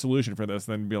creative solution for this?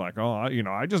 Then be like, oh, you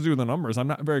know, I just do the numbers. I'm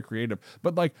not very creative.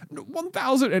 But like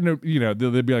 1,000, and you know,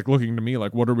 they'd be like looking to me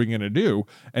like, what are we gonna do?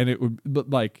 And it would, but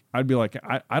like, I'd be like,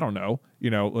 I don't know,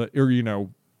 you know, or you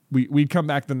know. We'd come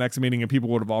back to the next meeting and people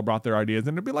would have all brought their ideas,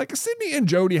 and it'd be like, Sydney and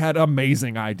Jody had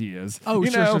amazing ideas. Oh,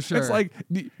 you sure, know? sure. It's like,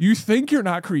 you think you're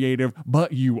not creative,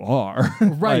 but you are.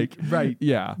 Right, Like, right.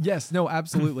 Yeah. Yes, no,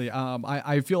 absolutely.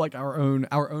 I feel like our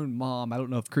own mom, I don't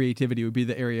know if creativity would be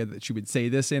the area that she would say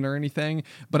this in or anything,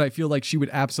 but I feel like she would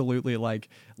absolutely like,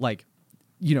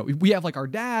 you know, we have like our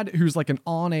dad who's like an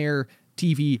on-air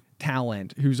TV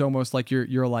talent, who's almost like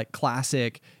your like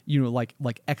classic, you know, like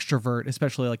extrovert,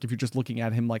 especially like if you're just looking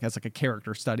at him like as like a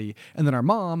character study. And then our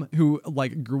mom, who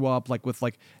like grew up like with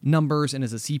like numbers and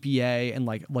is a CPA and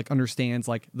like understands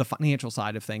like the financial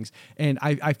side of things. And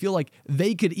I feel like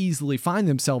they could easily find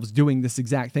themselves doing this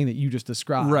exact thing that you just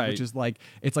described, Right. which is like,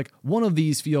 it's like one of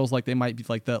these feels like they might be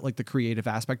like the creative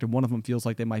aspect, and one of them feels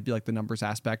like they might be like the numbers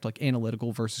aspect, like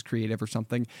analytical versus creative or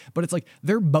something. But it's like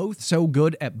they're both so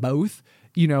good at both,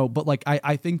 you know. But like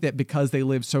I think that because they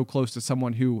live so close to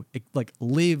someone who like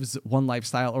lives one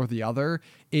lifestyle or the other,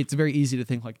 it's very easy to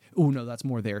think like, oh no, that's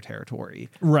more their territory,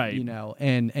 Right. you know.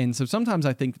 And so sometimes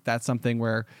I think that's something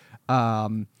where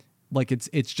like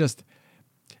it's just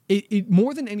it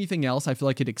more than anything else, I feel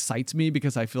like it excites me,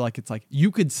 because I feel like it's like you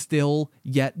could still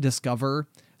yet discover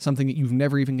something that you've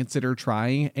never even considered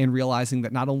trying, and realizing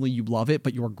that not only you love it,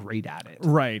 but you're great at it.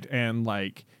 Right. And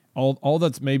like all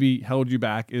that's maybe held you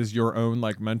back is your own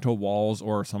like mental walls,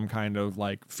 or some kind of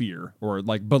like fear or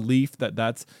like belief that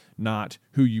that's not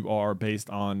who you are based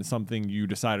on something you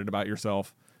decided about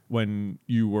yourself when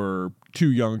you were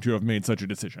too young to have made such a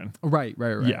decision. Right.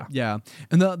 Yeah.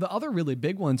 And the other really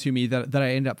big one to me that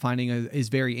I end up finding is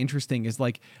very interesting is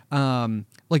like I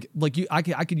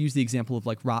could use the example of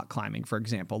like rock climbing, for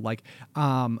example. Like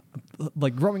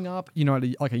growing up, you know,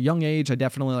 at a young age, I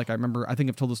definitely I remember, I think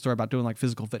I've told the story about doing like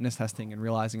physical fitness testing and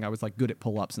realizing I was like good at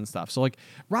pull-ups and stuff. So like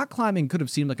rock climbing could have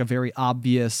seemed like a very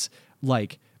obvious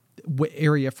like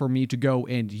area for me to go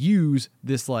and use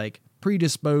this like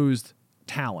predisposed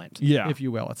talent, Yeah. if you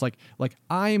will. It's like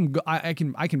I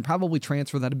can probably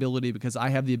transfer that ability because I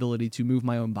have the ability to move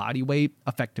my own body weight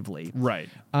effectively. Right.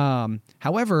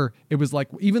 However, it was like,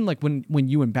 even like when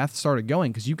you and Beth started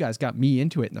going, because you guys got me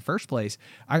into it in the first place,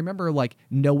 I remember like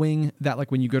knowing that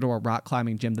like when you go to a rock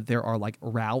climbing gym that there are like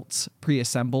routes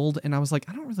pre-assembled, and I was like,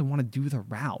 I don't really want to do the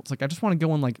routes. Like I just want to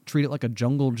go and like treat it like a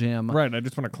jungle gym. Right. I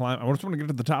just want to climb. I just want to get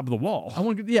to the top of the wall. I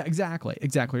want to, yeah, exactly. I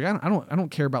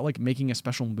don't care about like making a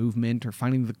special movement or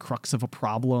finding the crux of a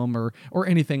problem or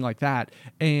anything like that.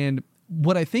 And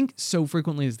what I think so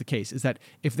frequently is the case is that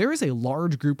if there is a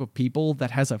large group of people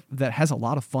that has a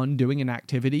lot of fun doing an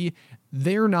activity,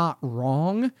 they're not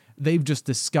wrong. They've just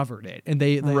discovered it, and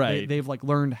they've like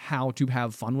learned how to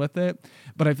have fun with it.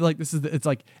 But I feel like it's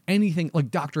like anything, like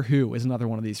Doctor Who is another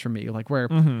one of these for me, like where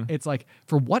it's like,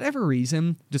 for whatever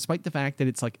reason, despite the fact that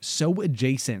it's like so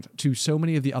adjacent to so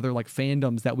many of the other like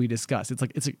fandoms that we discuss,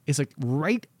 it's like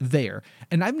right there.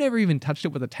 And I've never even touched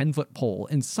it with a 10-foot pole,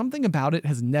 and something about it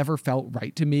has never felt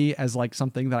right to me as like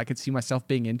something that I could see myself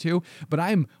being into. But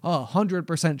I'm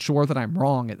 100% sure that I'm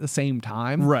wrong at the same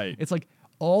time. Right. It's like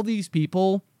all these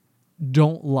people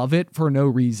don't love it for no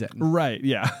reason. Right,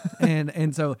 yeah.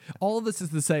 and so all of this is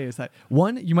to say is that,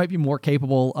 one, you might be more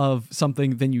capable of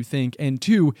something than you think, and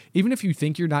two, even if you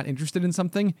think you're not interested in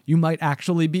something, you might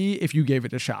actually be if you gave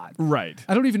it a shot. Right.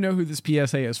 I don't even know who this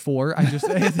PSA is for. I just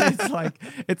it's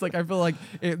like I feel like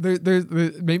there's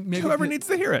maybe Whoever needs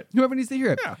to hear it. Whoever needs to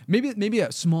hear it. Yeah. Maybe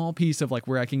a small piece of like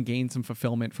where I can gain some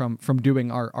fulfillment from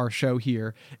doing our show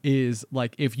here is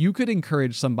like, if you could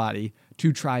encourage somebody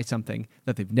to try something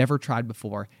that they've never tried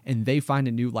before and they find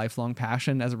a new lifelong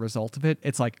passion as a result of it,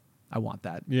 it's like, I want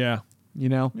that. Yeah. You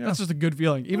know? Yeah. That's just a good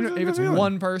feeling. Even That's a if good it's feeling.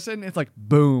 one person, it's like,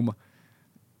 boom.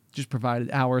 Just provided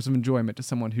hours of enjoyment to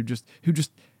someone who just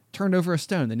turned over a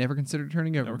stone they never considered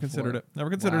turning over. Never before. considered it.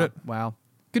 Never considered Wow. it. Wow.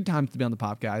 Good times to be on the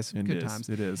pop, guys. It Good is. times.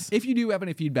 It is. If you do have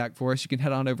any feedback for us, you can you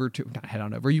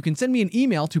can send me an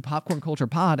email to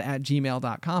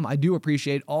popcornculturepod@gmail.com. I do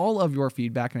appreciate all of your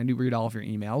feedback, and I do read all of your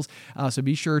emails. So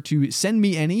be sure to send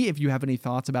me any if you have any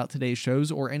thoughts about today's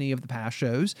shows or any of the past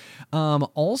shows.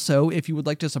 Also, if you would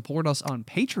like to support us on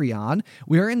Patreon,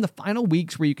 we are in the final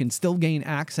weeks where you can still gain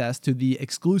access to the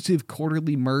exclusive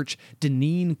quarterly merch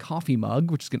Deneen coffee mug,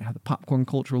 which is going to have the Popcorn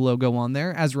Culture logo on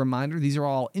there. As a reminder, these are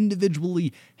all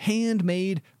individually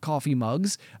handmade coffee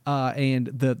mugs, and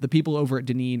the people over at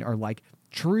Deneen are like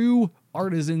true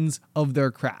artisans of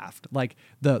their craft. Like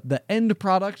the end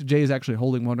product, Jay is actually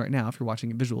holding one right now if you're watching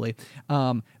it visually.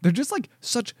 They're just like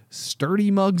such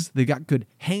sturdy mugs. They got good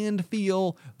hand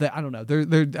feel. That I don't know.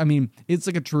 I mean, it's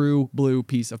like a true blue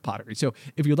piece of pottery. So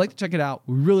if you'd like to check it out,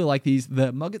 we really like these.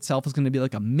 The mug itself is going to be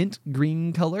like a mint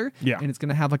green color, Yeah. and it's going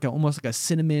to have like almost like a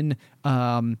cinnamon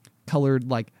colored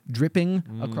like dripping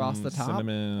across the top.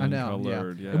 cinnamon I know.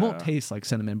 colored, It won't yeah. taste like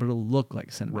cinnamon, but it'll look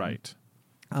like cinnamon. Right.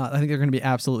 I think they're going to be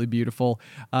absolutely beautiful.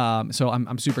 So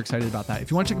I'm super excited about that. If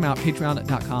you want to check them out,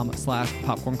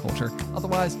 patreon.com/popcornculture.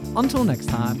 Otherwise, until next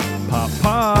time. Pop,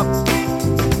 pop.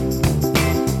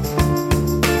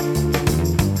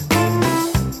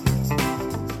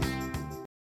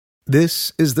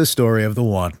 This is the story of the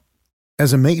one.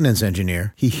 As a maintenance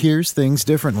engineer, he hears things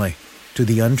differently. To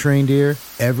the untrained ear,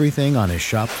 everything on his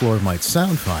shop floor might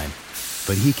sound fine,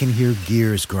 but he can hear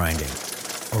gears grinding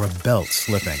or a belt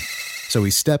slipping. So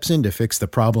he steps in to fix the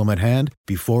problem at hand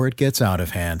before it gets out of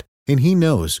hand. And he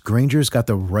knows Grainger's got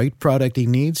the right product he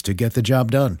needs to get the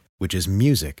job done, which is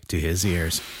music to his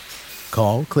ears.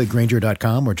 Call, click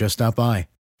Grainger.com, or just stop by.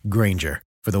 Grainger,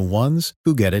 for the ones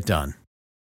who get it done.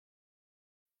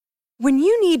 When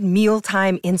you need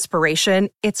mealtime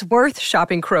inspiration, it's worth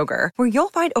shopping Kroger, where you'll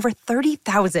find over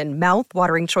 30,000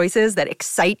 mouth-watering choices that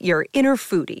excite your inner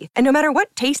foodie. And no matter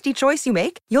what tasty choice you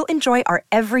make, you'll enjoy our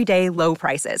everyday low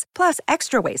prices, plus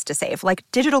extra ways to save, like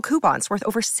digital coupons worth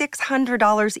over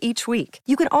 $600 each week.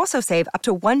 You can also save up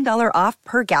to $1 off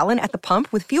per gallon at the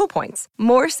pump with fuel points.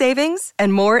 More savings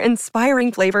and more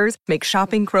inspiring flavors make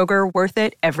shopping Kroger worth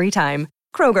it every time.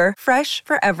 Kroger, fresh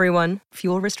for everyone.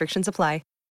 Fuel restrictions apply.